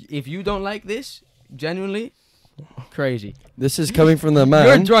 Bro, if you don't like this, genuinely, crazy. This is coming from the man.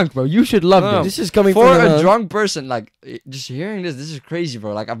 You're drunk, bro. You should love No. this. This is coming For from the a man. drunk person, like just hearing this is crazy,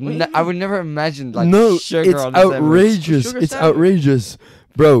 bro. Like I would never imagine like no, sugar it's on a sandwich. outrageous. Sugar It's sandwich. outrageous,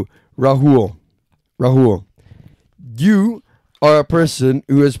 bro. Rahul, you are a person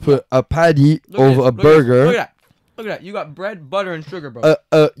who has put a patty Look at of this, a look at this, burger. Look at that. Look at that. You got bread, butter, and sugar, bro.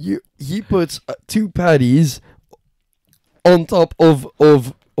 He puts 2 patties on top of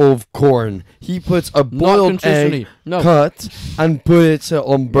corn. He puts a Not boiled consistently. egg No. cut and puts it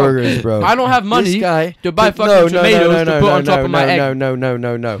on burgers, bro. I don't have money This guy to buy put- fucking tomatoes to put on top of my egg.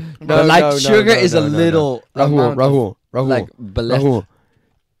 No. But like sugar is a little amount of, Rahul, like belef- Rahul.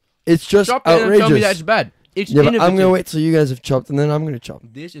 It's just Chop it and outrageous. tell me that's bad. It's Yeah, but I'm innovative. gonna wait till you guys have chopped, and then I'm gonna chop.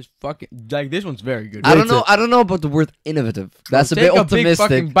 This is fucking like this one's very good. I don't know. I don't know about the word innovative. That's a Take bit a big fucking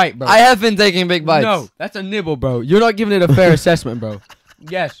optimistic. bite, bro. I have been taking big bites. No, that's a nibble, bro. You're not giving it a fair assessment, bro.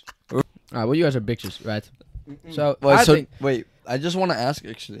 Yes. Alright, well, you guys are bitches, right? So, I think... Wait, I just want to ask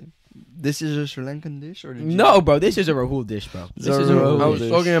actually. This is a Sri Lankan dish or did you No, bro, this is a Rahul dish, bro. This is a Rahul Rahul I was dish.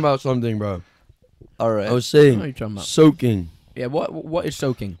 talking about something, bro. All right. I was What are you saying talking about? soaking. Yeah, what is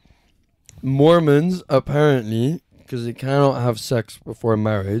soaking? Mormons apparently, because they cannot have sex before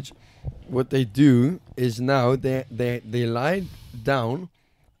marriage, what they do is now they lie down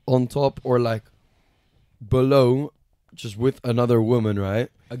on top or like below, just with another woman, right?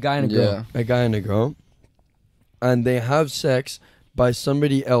 A guy and a girl. A guy and a girl, and they have sex by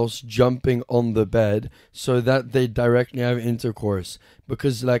somebody else jumping on the bed so that they directly have intercourse,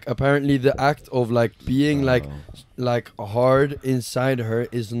 because like apparently the act of like being like hard inside her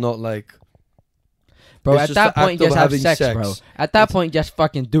is not like, Bro, it's at just that the point, act of just have having sex, sex. bro. At that point, just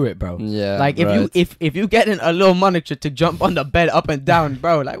fucking do it, bro. Yeah. Like right. if you get in a little monitor to jump on the bed up and down,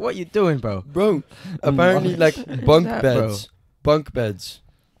 bro. Like what you doing, bro? bro, apparently like bunk that, bro? beds,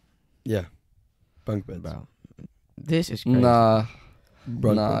 yeah, bunk beds, Bro, this is crazy. Nah.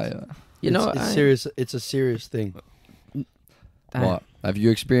 Bunk Nah. beds. Yeah. You know, it's serious. It's a serious thing. What? Have you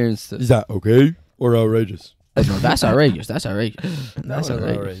experienced it? Is that okay or outrageous? No, that's outrageous. That's outrageous. That That's one's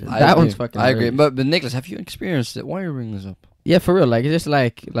outrageous. outrageous. I That agree. one's fucking. I agree. outrageous. But Nicholas, have you experienced it? Why are you bringing this up? Yeah, for real. Like, it's just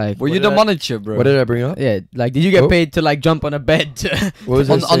like. Were you the manager, bro? What did I bring up? Yeah, like, did you get Oh. paid to like jump on a bed? What was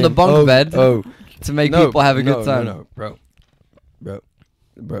On- I on the saying? bunk bed? Oh, To make no, people have a no, good time. No, bro.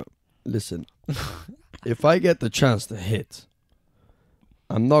 Listen, if I get the chance to hit,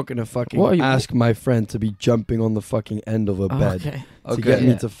 I'm not gonna fucking What are you- ask my friend to be jumping on the fucking end of a bed Okay. to get me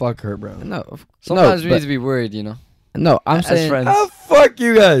Yeah. to fuck her, bro. No. Sometimes no, we need but- to be worried, you know. No, I'm As saying. friends. Oh, fuck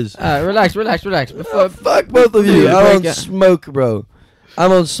you guys. Relax. Before, Fuck both of you. Dude, I'm on break it. smoke, bro.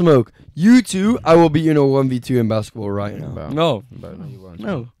 I'm on smoke. You two, I will beat you in a 1v2 in basketball right now. Bro. No. Bro, no, you won't.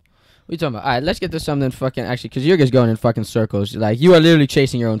 No. What are you talking about? Alright, let's get to something fucking actually, because you're just going in fucking circles. Like, you are literally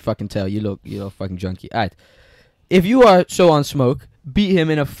chasing your own fucking tail. You little fucking junkie. Alright. If you are so on smoke, beat him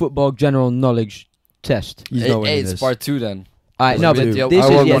in a football general knowledge test. He's Hey, not winning it's this. part 2 then. Alright, no, but Dude, this I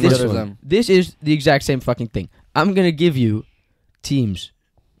is want yeah, one this of one. them. This is the exact same fucking thing. I'm gonna give you teams,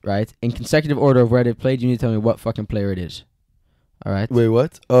 right, in consecutive order of where they played. You need to tell me what fucking player it is. All right. Wait,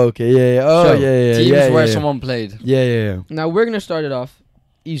 what? Okay, yeah. Oh, So, yeah. Teams yeah, where yeah. someone played. Yeah. Now we're gonna start it off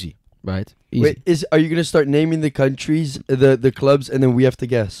easy, right? Easy. Wait, are you gonna start naming the countries, the clubs, and then we have to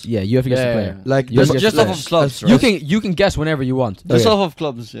guess? Yeah, you have to guess the Yeah, player. yeah. Like You have to Just guess off the of player. clubs, right? You can guess whenever you want. Just Okay. off of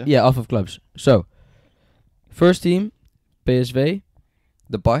clubs, yeah. Yeah, off of clubs. So, first team, PSV,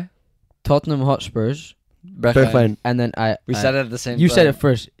 The pie? Tottenham Hotspurs, Fair fine. and then We said it at the same time. You said it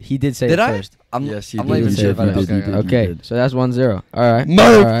first. He did say Did it I? first. Yes, you I'm did. not even You sure did, if I you did. did, you did, you Okay, did. so that's 1-0. All right.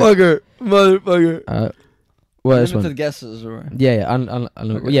 Motherfucker. What is one? Limited guesses, or? Yeah.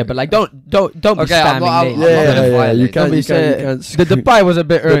 Okay, Yeah, but like don't be Okay, I'm spamming not- names. I'm not gonna Yeah. violate. You can't. Don't be You say- can't. The pie was a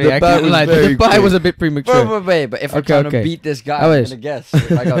bit early. The I pie can't was lie. very The pie quick. was a bit premature. Wait, but if I'm Okay, trying okay. to beat this guy, Oh, I'm yes. gonna guess.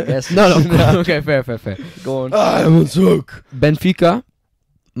 If I got guesses. No. Okay, fair. Go on. I'm on smoke. Benfica,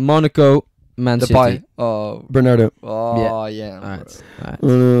 Monaco, Man The City. pie. Oh. Bernardo. Oh, yeah. Alright.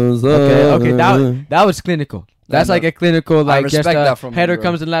 Okay. Okay, that was clinical. That's No, like a clinical, like, respect just that from header him, bro.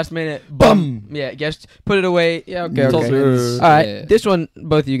 comes in last minute. Bum. Yeah, just put it away. Yeah, okay. Tottenham. Alright, Yeah. this one,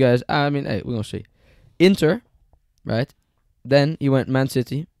 both of you guys, I mean, hey, we're gonna see. Inter, right? Then he went Man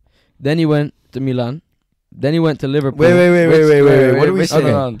City. Then he went to Milan. Then he went to Liverpool. Wait. What are we which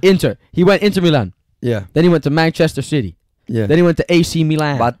saying? one? Inter. He went into Milan. Yeah. Then he went to Manchester City. Yeah. Then he went to AC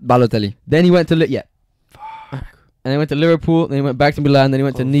Milan. Balotelli. Then he went to and he went to Liverpool. Then he went back to Milan. Then he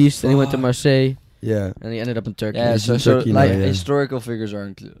went to Nice. Then he went to fuck. Marseille. Yeah. And he ended up in Turkey. Yeah, He's so, in so Turkey like now, yeah. historical figures are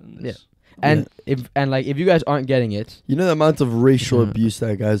included in this. And if you guys aren't getting it, You know the amount of racial Yeah. abuse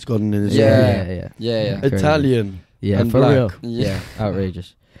that guy's gotten in his Yeah. career? Yeah. Crazy. Italian. Yeah, And for black. real. Yeah. Yeah,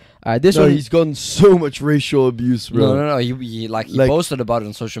 outrageous. This No, one, he's gotten so much racial abuse, bro. No. He Like- posted about it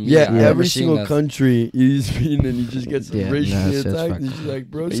on social Yeah, media. I remember every seeing single that. country he's been in, he just gets Yeah, racially no, it's attacked. fucked. He's just like,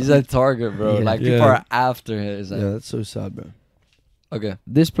 bro. He's a target, bro. Yeah. Like Yeah. people are after his. yeah, that's so sad, bro. Okay.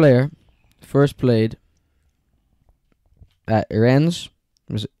 this player first played at Rennes.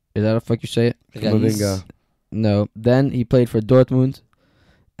 Is that how the fuck you say it? Camavinga. No. Then he played for Dortmund,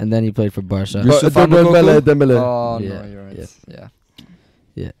 and then he played for Barca. Yusuf Dembele. Oh Yeah, no, you're right. yeah.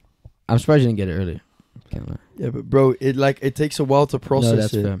 Yeah. I'm surprised you didn't get it earlier. Can't lie. Yeah, but bro, it takes a while to No, process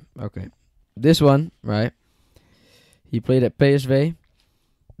that's it. fair. Okay. This one, right? He played at PSV.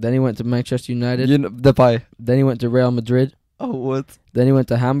 Then he went to Manchester United. You know, the pie. Then he went to Real Madrid. Oh what? Then he went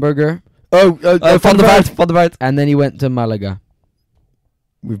to Hamburger. Oh, Van der Vaart. And then he went to Malaga.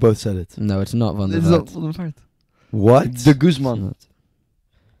 We both said it. No, it's not Van der This is not Vaart. Van der Vaart. What? The It's Guzman. not.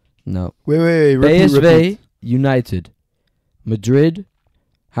 No. Wait. PSV, Repeat. United, Madrid,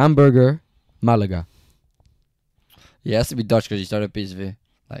 Hamburger, Malaga. He has to be Dutch because he started PSV.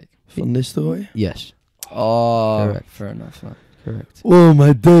 Van Nistelrooy? Yes. Oh, Correct. fair enough. Correct. Oh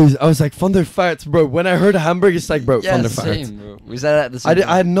my days! I was like Van der Vaart, bro. When I heard Hamburg, it's like, bro, Van der Vaart. same, bro. We said that at the same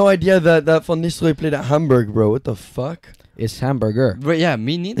I had no idea that Van Nistelrooy played at Hamburg, bro. What the fuck? It's Hamburger. But yeah,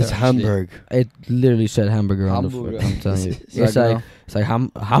 me neither. It's actually. Hamburg. It literally said hamburger on the Hamburger. front. I'm telling you. It's It's like, like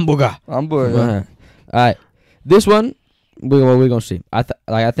hamburger. Hamburg. All right. This one, we're gonna see.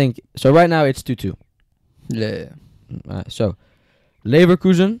 I think so. Right now it's 2-2. Yeah. All right. So,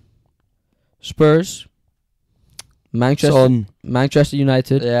 Leverkusen, Spurs, Manchester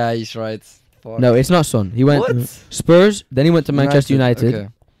United. Yeah, he's right. Fuck. No, it's not Son. He went What? Spurs. Then he went to Manchester United. Okay.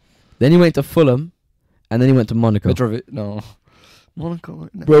 Then he went to Fulham, and then he went to Monaco. Mitrovic. No. Monaco.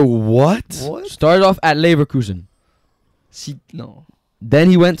 No. Bro, what? What? Started off at Leverkusen. No. Then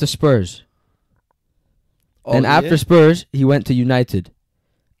he went to Spurs. Then after Spurs, he went to United.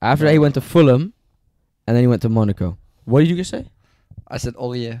 After that, he went to Fulham, and then he went to Monaco. What did you just say? I said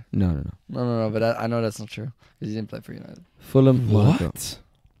Ollie. No. No, but I know that's not true. Because he didn't play for United. Fulham, Monaco. What?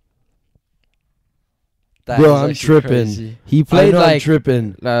 That Bro, is I'm actually tripping. crazy. He I played know I'm like,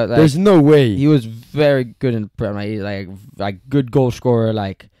 tripping. like There's no way. he was very good in Premier League, like good goal scorer,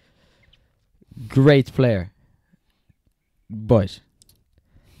 like great player. Boys,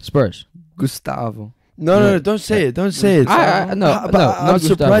 Spurs. Gustavo. No, don't say it. Don't say it. No, But not I'm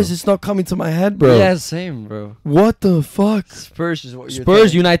Gustavo. surprised it's not coming to my head, bro. Yeah, same, bro. What the fuck? Spurs is what you're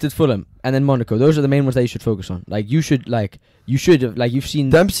Spurs, telling. United, Fulham, and then Monaco. Those are the main ones that you should focus on. Like you should you've seen.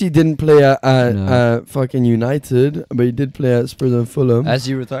 Dempsey didn't play at No. fucking United, but he did play at Spurs and Fulham. As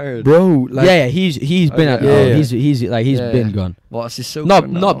he retired. Bro, like, yeah, he's been Okay. at Yeah. he's Yeah, been yeah. gone. Well, Sissoko Not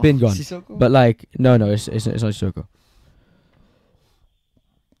now. been gone. Sissoko? But like no, it's not Sissoko.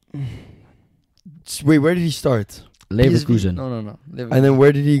 wait, where did he start? Leverkusen, No. And then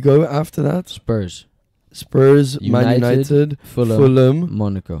where did he go after that? Spurs, Spurs, Man United, United, Fulham,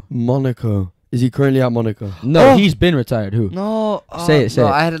 Monaco. Monaco. Is he currently at Monaco? No, Oh! he's been retired. Who? No. Say it. No,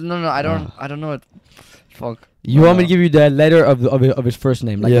 I don't. I don't know it. Fuck. You want me to give you the letter of his first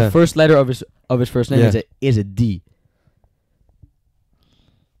name? Like Yeah. the first letter of his first name Yeah. is a D.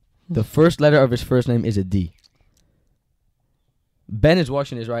 The first letter of his first name is a D. Ben is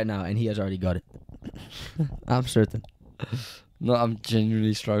watching this right now, and he has already got it. I'm certain. No, I'm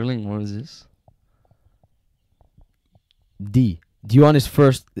genuinely struggling. What is this? D. Do you want his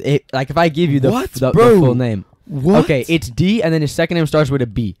first? Like if I give you the, What, the bro? full name. What? Okay, it's D, and then his second name starts with a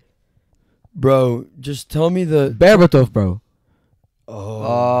B. Bro, just tell me the. Berbatov, bro.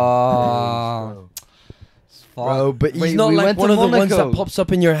 Oh. Bro, but he's Wait, not we like went one to of the ones that Monaco. pops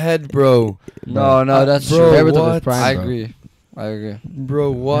up in your head, bro. No, that's bro, true. Berbatov what? is prime, I bro. agree.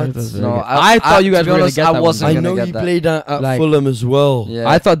 Bro, what? Berbatov is No, very good. I thought you guys to be were gonna honest, get I that one. wasn't I gonna know get he that. played at Like- Fulham as well. Yeah.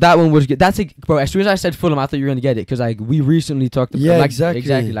 I thought that one was good. That's it, bro. As soon as I said Fulham, I thought you were gonna get it because like we recently talked about. Yeah, like,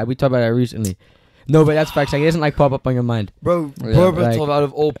 exactly. Like we talked about it recently. No, but that's facts. Like it doesn't like pop up on your mind. Bro, Yeah. Berbatov Like- out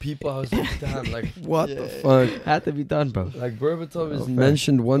of all people, I was like, damn, like, what the fuck? Had to be done, bro. Like, Berbatov is Okay.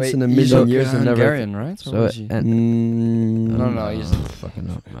 mentioned once Wait, in a he's million years and never. Hungarian, right? So Or is he? No, he's not. fucking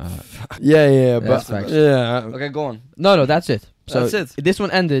no. Yeah, That's but facts. yeah. Okay, go on. No, that's it. So That's it. This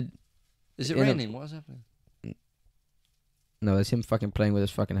one ended. Is it In a- raining? What's happening? No, that's him fucking playing with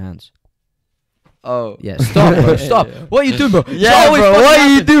his fucking hands. Oh. Yeah, stop, bro. Stop. Yeah. What are you doing, bro? It's Yeah, always bro, fucking what are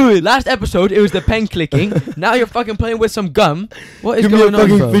you happening. doing? Last episode, it was the pen clicking. Now you're fucking playing with some gum. What is Give me a going on,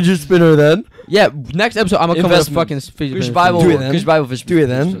 fucking bro? fidget spinner then. Yeah, next episode I'm gonna come with a Investment. fucking fidget spinner. KushBible. Do it then. KushBible fish. Do it So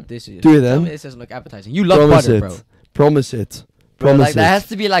then. this is- Do it tell then. me this doesn't look appetizing. You love Promise butter, it. bro. Promise it. Bro, Promise like there it. has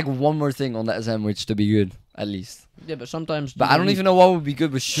to be like one more thing on that sandwich to be good, at least. Yeah, but sometimes. But I don't even know what would be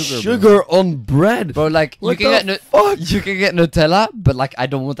good with sugar. Sugar on bread. Bro, like What you can the get fuck? you can get Nutella, but like I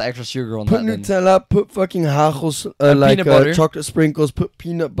don't want the extra sugar on Put that. Then. Nutella, put fucking hagels, And like peanut butter. chocolate sprinkles, put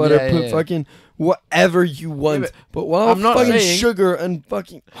peanut butter, Yeah, put yeah. fucking whatever you want. But while I'm not fucking saying- sugar and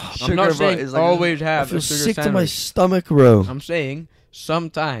fucking, I'm not bro, saying is like- always I have feel a sugar sick to sandwich. my stomach, bro. I'm saying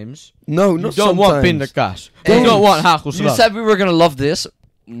sometimes No, you not don't want sometimes. pindakaas. Hey, You don't want You hagelslag. said we were gonna love this.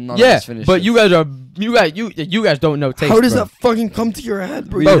 None of Yeah, us finished but it. you guys don't know taste. How does bro. that fucking come to your head,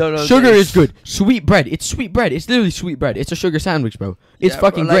 bro? We Bro, don't know sugar taste. is good. Sweet bread. It's sweet bread. It's literally sweet bread. It's a sugar sandwich, bro. It's Yeah,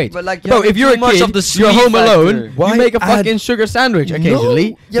 fucking bro, like- great. but like, Bro, if you're a much kid, of the you're sweet home alone, factor. Why you make a add- fucking sugar sandwich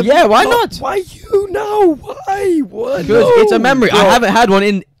occasionally. No, Yeah, why no, not? Why you? No, why? What? Because No, it's a memory. I bro. haven't had one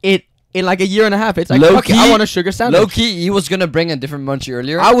in like a year and a half. It's like, Low fuck it, I key- want a sugar sandwich. Low key, he was gonna bring a different munchie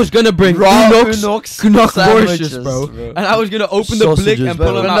earlier. I was gonna bring Raw Knox sandwiches, borsches, bro. And I was gonna open the blick Sausages, and bro.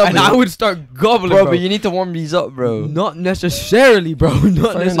 pull them But out, no, and but- I would start gobbling, bro, bro. but you need to warm these up, bro. Not necessarily, bro. Not Fucking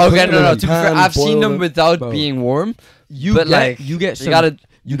necessarily. Okay, put them no. in To a be fair, pan, I've seen boil them them. without Bro. being warm. You But get, like, you get some, You gotta.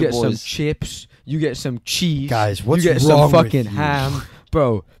 you the get some boys. chips, you get some cheese, Guys, what's you get wrong some with fucking you? ham,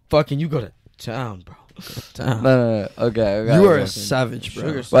 bro. Fucking, you go to town, bro. Go to town. No. Okay. You are okay. a savage, bro.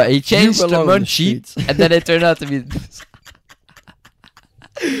 Sugar But he changed the belong in the munchie, streets. and then it turned out to be. This.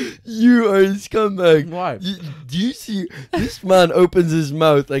 You are a scumbag. Why? Do you see this man opens his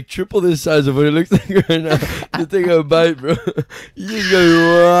mouth like triple the size of what it looks like right now to take a bite, bro? You just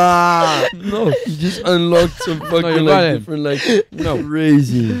go, wow. No. You just unlocked some fucking you're like right. different like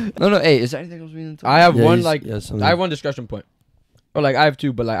crazy. No. Hey, is there anything else we need to? I have Yeah, one he's- like yeah, something. I have one discussion point. Or like I have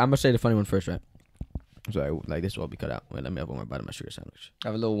two, but like I'm gonna say the funny one first, right? Sorry, like this will all be cut out. Wait, let me have one more bite of my sugar sandwich.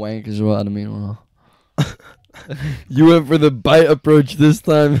 have a little wank as well. I don't mean. You went for the bite approach this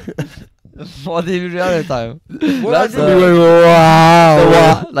time. What did you do the other time? That's the- you went,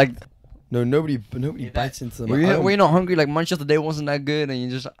 wow. Like, No, nobody bites into were them. you not hungry? Like, munch of the day wasn't that good, and you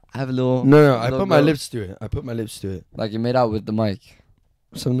just have a little. No, I little put my go? lips to it. I put my lips to it. Like you made out with the mic,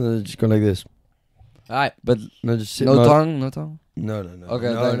 Something that just go like this. Alright. but No, just sit. no my- tongue, no tongue. No.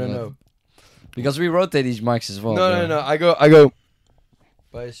 Okay, No. thank God. Because we rotate these mics as well. bro. No. I go.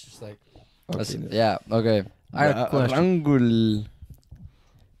 But it's just like. Okay, Yeah. Okay. I have a question. Rangul.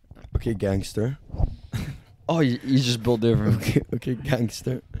 okay, gangster. Oh, you just built different. Okay,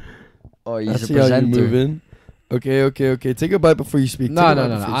 gangster. Oh, I he's a see how you presenter. moving. Okay. Take a bite before you speak. No. Take a bite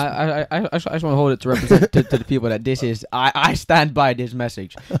before you speak. I just want to hold it to represent to the people that this is. I stand by this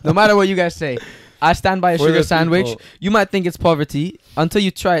message. No matter what you guys say, I stand by a For sugar the sandwich. people. You might think it's poverty until you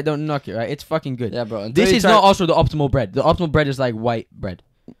try it. Don't knock it, right? It's fucking good. Yeah, bro. This is not also the optimal bread. The optimal bread is like white bread.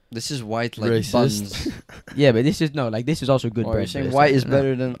 This is white like Racist. buns. Yeah, but this is this is also good Or bread. you're saying but it's white not- is no.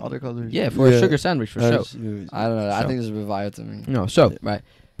 better than other colors? Yeah, for a Yeah. sugar sandwich for sure. I don't know. I So. think this is a bit vile to me. No, so Yeah. right.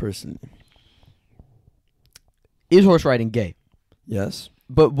 Personally, Is horse riding gay? yes.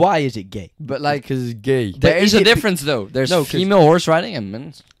 But why is it gay? But like, Because it's gay. there But is is a it- difference though. There's No, 'cause- female horse riding and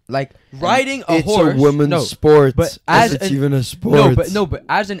men's. Like riding a It's horse. a women's no, sport. but as as it's an- even a sport. but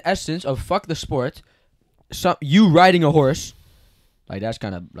as an essence of fuck the sport, you riding a horse, that's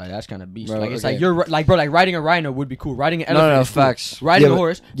kind of beast. Bro, like it's okay. like you're like bro, like riding a rhino would be cool. Riding an elephant No, is cool. facts. Riding Yeah, a but-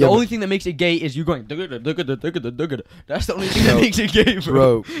 horse, yeah, the but- only thing that makes it gay is you going. That's the only thing that No. makes it gay,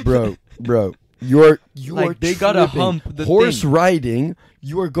 bro. bro. You're Like, they gotta tripping. hump the horse thing. riding.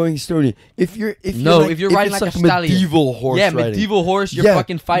 You are going slowly. If you're riding it's like a stallion. medieval horse Yeah, riding. medieval horse. You're Yeah,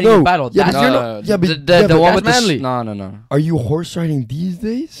 fucking fighting no, in battle. yeah, That's but you're not- yeah, but- the yeah, but one that's with the manly. no. Are you horse riding these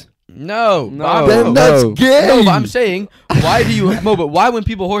days? no. No. but- Then no. that's No. gay. No, but I'm saying, why do you? No, but why when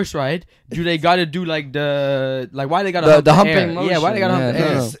people horse ride, do they gotta do like why they gotta The- hump the the humping air? Yeah, why they gotta motion, hump the yeah,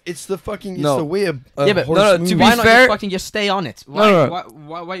 air? no. It's the fucking. It's No. the way a Yeah, but horse no, to moves. be Why not fair- just fucking just stay on it? No.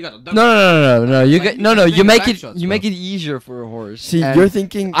 Why you gotta? No. You Like, get you no. gotta You think make back it. shots, You bro. make it easier for a horse. See, And you're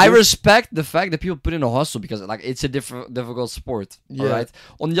thinking. I you're- respect the fact that people put in a hustle because like it's a difficult sport. Yeah. Alright.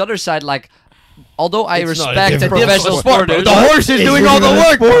 On the other side, like. Although I It's not a respect difficult professional sport. sporters, The horse is It's doing all the even a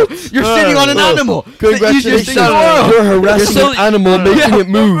work, bro. sport. You're sitting on an Bro, animal. Congratulations. The easiest thing in the world. You're harassing You're an animal, making it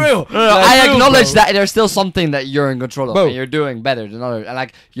move. I acknowledge that there's still something that you're in control of Bro. and you're doing better than others. And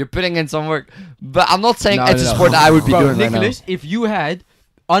like you're putting in some work. But I'm not saying No, it's no, a no. sport that I would be Bro, doing right Nicholas, if you had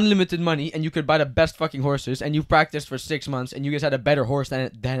unlimited money and you could buy the best fucking horses and you practiced for 6 months and you guys had a better horse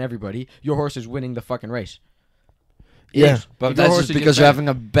than everybody, your horse is winning the fucking race. It Yeah. is. But Your that's horse just is because you're better. having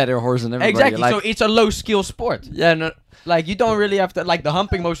a better horse than everybody. Exactly. Like, So it's a low skill sport. yeah, no. Like you don't really have to like the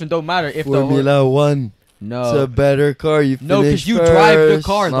humping motion don't matter if the horse. Formula One. It's No. a better car. You No, finish because you drive the first.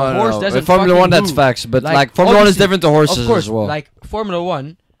 car. The No, horse no. doesn't. In Formula fucking 1, that's move. facts. But Like, like Formula 1 is obviously- different to horses Of course, as well. like Formula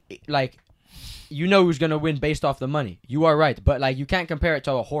 1, like you know who's gonna win based off the money. You are right, but like you can't compare it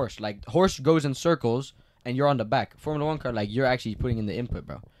to a horse. Like horse goes in circles and you're on the back. Formula 1 car, like you're actually putting in the input,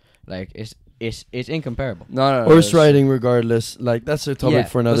 bro. Like it's incomparable. no. Horse it's- riding, regardless. Like that's a topic Yeah,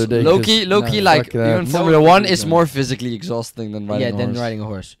 for another day. Low-key, 'cause- like fuck that. even No, Formula no, 1 no, is no. more physically exhausting than riding Yeah, a than horse. riding a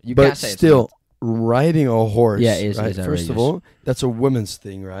horse. You But can't say it's still, riding a horse. Yeah, is right? First outrageous. of all, that's a women's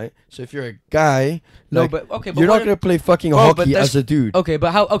thing, right? So if you're a guy, no, like, but okay, but you're what not if- gonna play fucking Bro, but hockey that's- as a dude. Okay,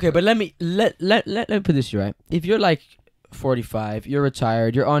 but how? Okay, but let me put this to you, right. If you're like 45, you're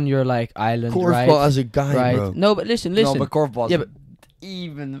retired, you're on your like island, right? Korfball as a guy, Right. bro. No, but listen. No, but korfball. Yeah, but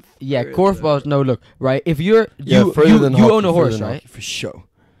even yeah, further. korfballs. No, look, right. If you're Yeah, you further than you hockey, own a further horse, than right? hockey, for sure.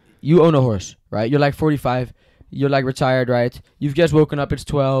 You own a horse, right? You're like 45. You're like retired, right? You've just woken up. It's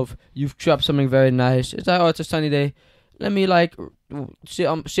 12. You've chopped something very nice. It's like, oh, it's a sunny day. Let me like sit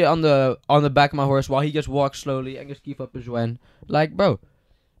on the back of my horse while he just walks slowly and just keep up his when. Like, bro,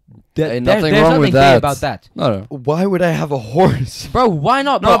 Ain't there's nothing wrong nothing with gay that. about that, No. Why would I have a horse? bro. Why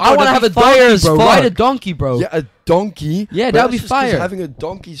not, No, bro? bro, I want to that'd have a be fire donkey, as bro. fuck. Ride a donkey, bro. Yeah, a donkey. Yeah, but that would that's be just 'cause fire. Having a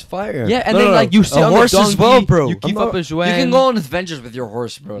donkey's fire. Yeah, and No, then no, like you sit a on horse the as donkey, well, bro. you keep I'm up not- his You when. can go on adventures with your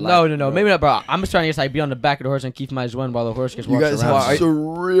horse, bro. No, Like, maybe not, bro. I'm just trying to just like be on the back of the horse and keep my zwen while the horse just You walks guys around. have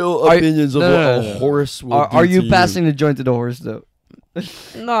surreal Are- opinions of no, what no, a no, no. horse will Are do you to passing the joint to the horse though?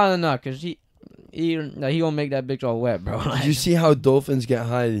 No, because he won't make that bitch all wet, bro. Did you see how dolphins get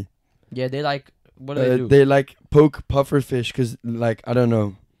high? Yeah, they like what do they do? They like poke pufferfish because, like, I don't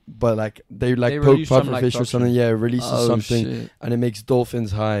know, but like they like They poke release some, like, pufferfish or something. toxin. Yeah, it releases something, Shit. and it makes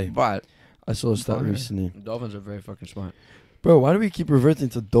dolphins high. Right. I saw a stat Okay. recently, Dolphins are very fucking smart, bro. Why do we keep reverting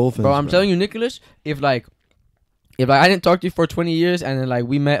to dolphins? bro. I'm telling you, Nicholas, if I didn't talk to you for 20 years and then like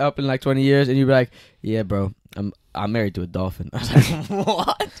we met up in like 20 years and you'd be like, yeah, bro, I'm married to a dolphin. I was like,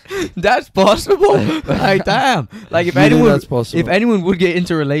 what? That's possible? Like, damn. Like if You think anyone that's possible. if anyone would get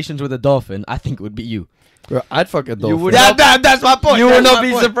into relations with a dolphin, I think it would be you. Bro, I'd fuck a dolphin. would not- that's my point. You would That's not my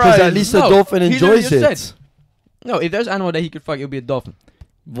be point. surprised. Because at least No, a dolphin he enjoys literally it. just said. No, if there's an animal that he could fuck, it would be a dolphin.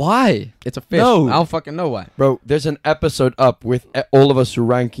 Why? It's a fish. No. I don't fucking know why. Bro, there's an episode up with all of us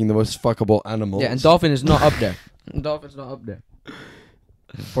ranking the most fuckable animals. Yeah, and dolphin is not up there. Dolphin's not up there.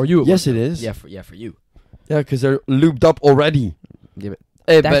 For you, Yes, it is. yeah, for you. Yeah, because they're lubed up already. Yeah, but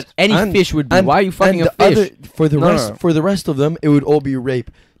Hey, That's but any and- fish would be. and- Why are you fucking and a the fish? other, for the No, rest no. for the rest of them, it would all be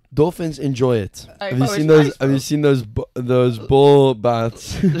rape. Dolphins enjoy it. Hey, Have bro, you seen it's those? nice, Have bro. you seen those bull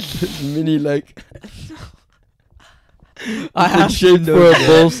baths? Those mini like I it's have like shaped seen for those, a yeah.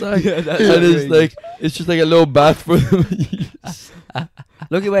 bull sack, Yeah, that's and it's crazy. like it's just like a little bath for them.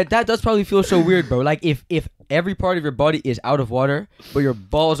 Look at that. Does probably feel so weird, bro. Like if every part of your body is out of water, but your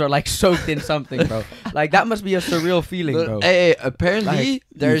balls are like soaked in something, bro. Like that must be a surreal feeling, But, bro. hey, apparently Like,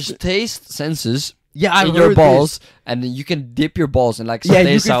 there's taste senses Yeah, I've in your heard balls, and then you can dip your balls in like Yeah,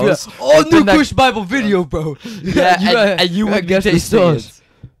 satay you can feel. sauce. Oh, and new then that- KushBible video, bro. Yeah, and you would be guess the tasting sauce. it.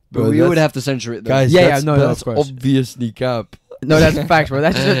 But Bro, we would that's- have to censor it, though. Guys, Yeah, that's, yeah, no, that's of course. obviously cap. No, that's facts, bro.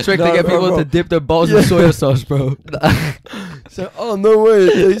 That's just a trick to No, get bro, people bro. to dip their balls in Yeah. soy sauce, bro. So, oh no way!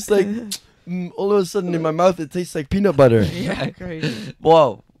 It tastes like all of a sudden in my mouth it tastes like peanut butter. Yeah, crazy.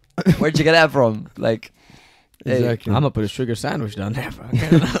 Whoa, where'd you get that from? Like, hey, Exactly. I'm gonna put a sugar sandwich down there, bro.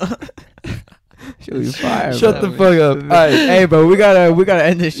 Show you fire. Shut bro. the fuck up. Alright. Hey, bro, we gotta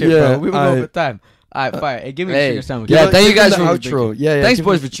end this shit, Yeah, bro. We were aight. over time. Alright, fire. Hey, give me a Hey, sugar sandwich. yeah, thank you give them guys the for- outro. Yeah, thanks, give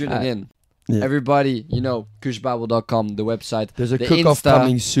boys, them- for tuning Alright. in. Yeah. Everybody, KushBible.com, the website. There's a the cook-off Insta.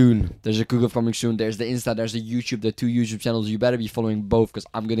 coming soon. There's a cook-off coming soon. There's the Insta. There's the YouTube. The 2 YouTube channels. You better be following both, because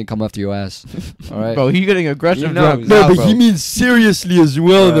I'm gonna come after your ass. All right. Bro, you getting aggressive You know, drunk. No, now, but bro. he means seriously as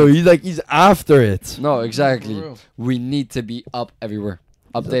well, Yeah. though. He's after it. No, exactly. For real. We need to be up everywhere,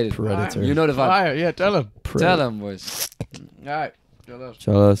 updated. Predator. You know the vibe. Fire, yeah, tell him. Tell them, boys. Alright, tell us.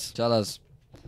 Tell us. Tell us.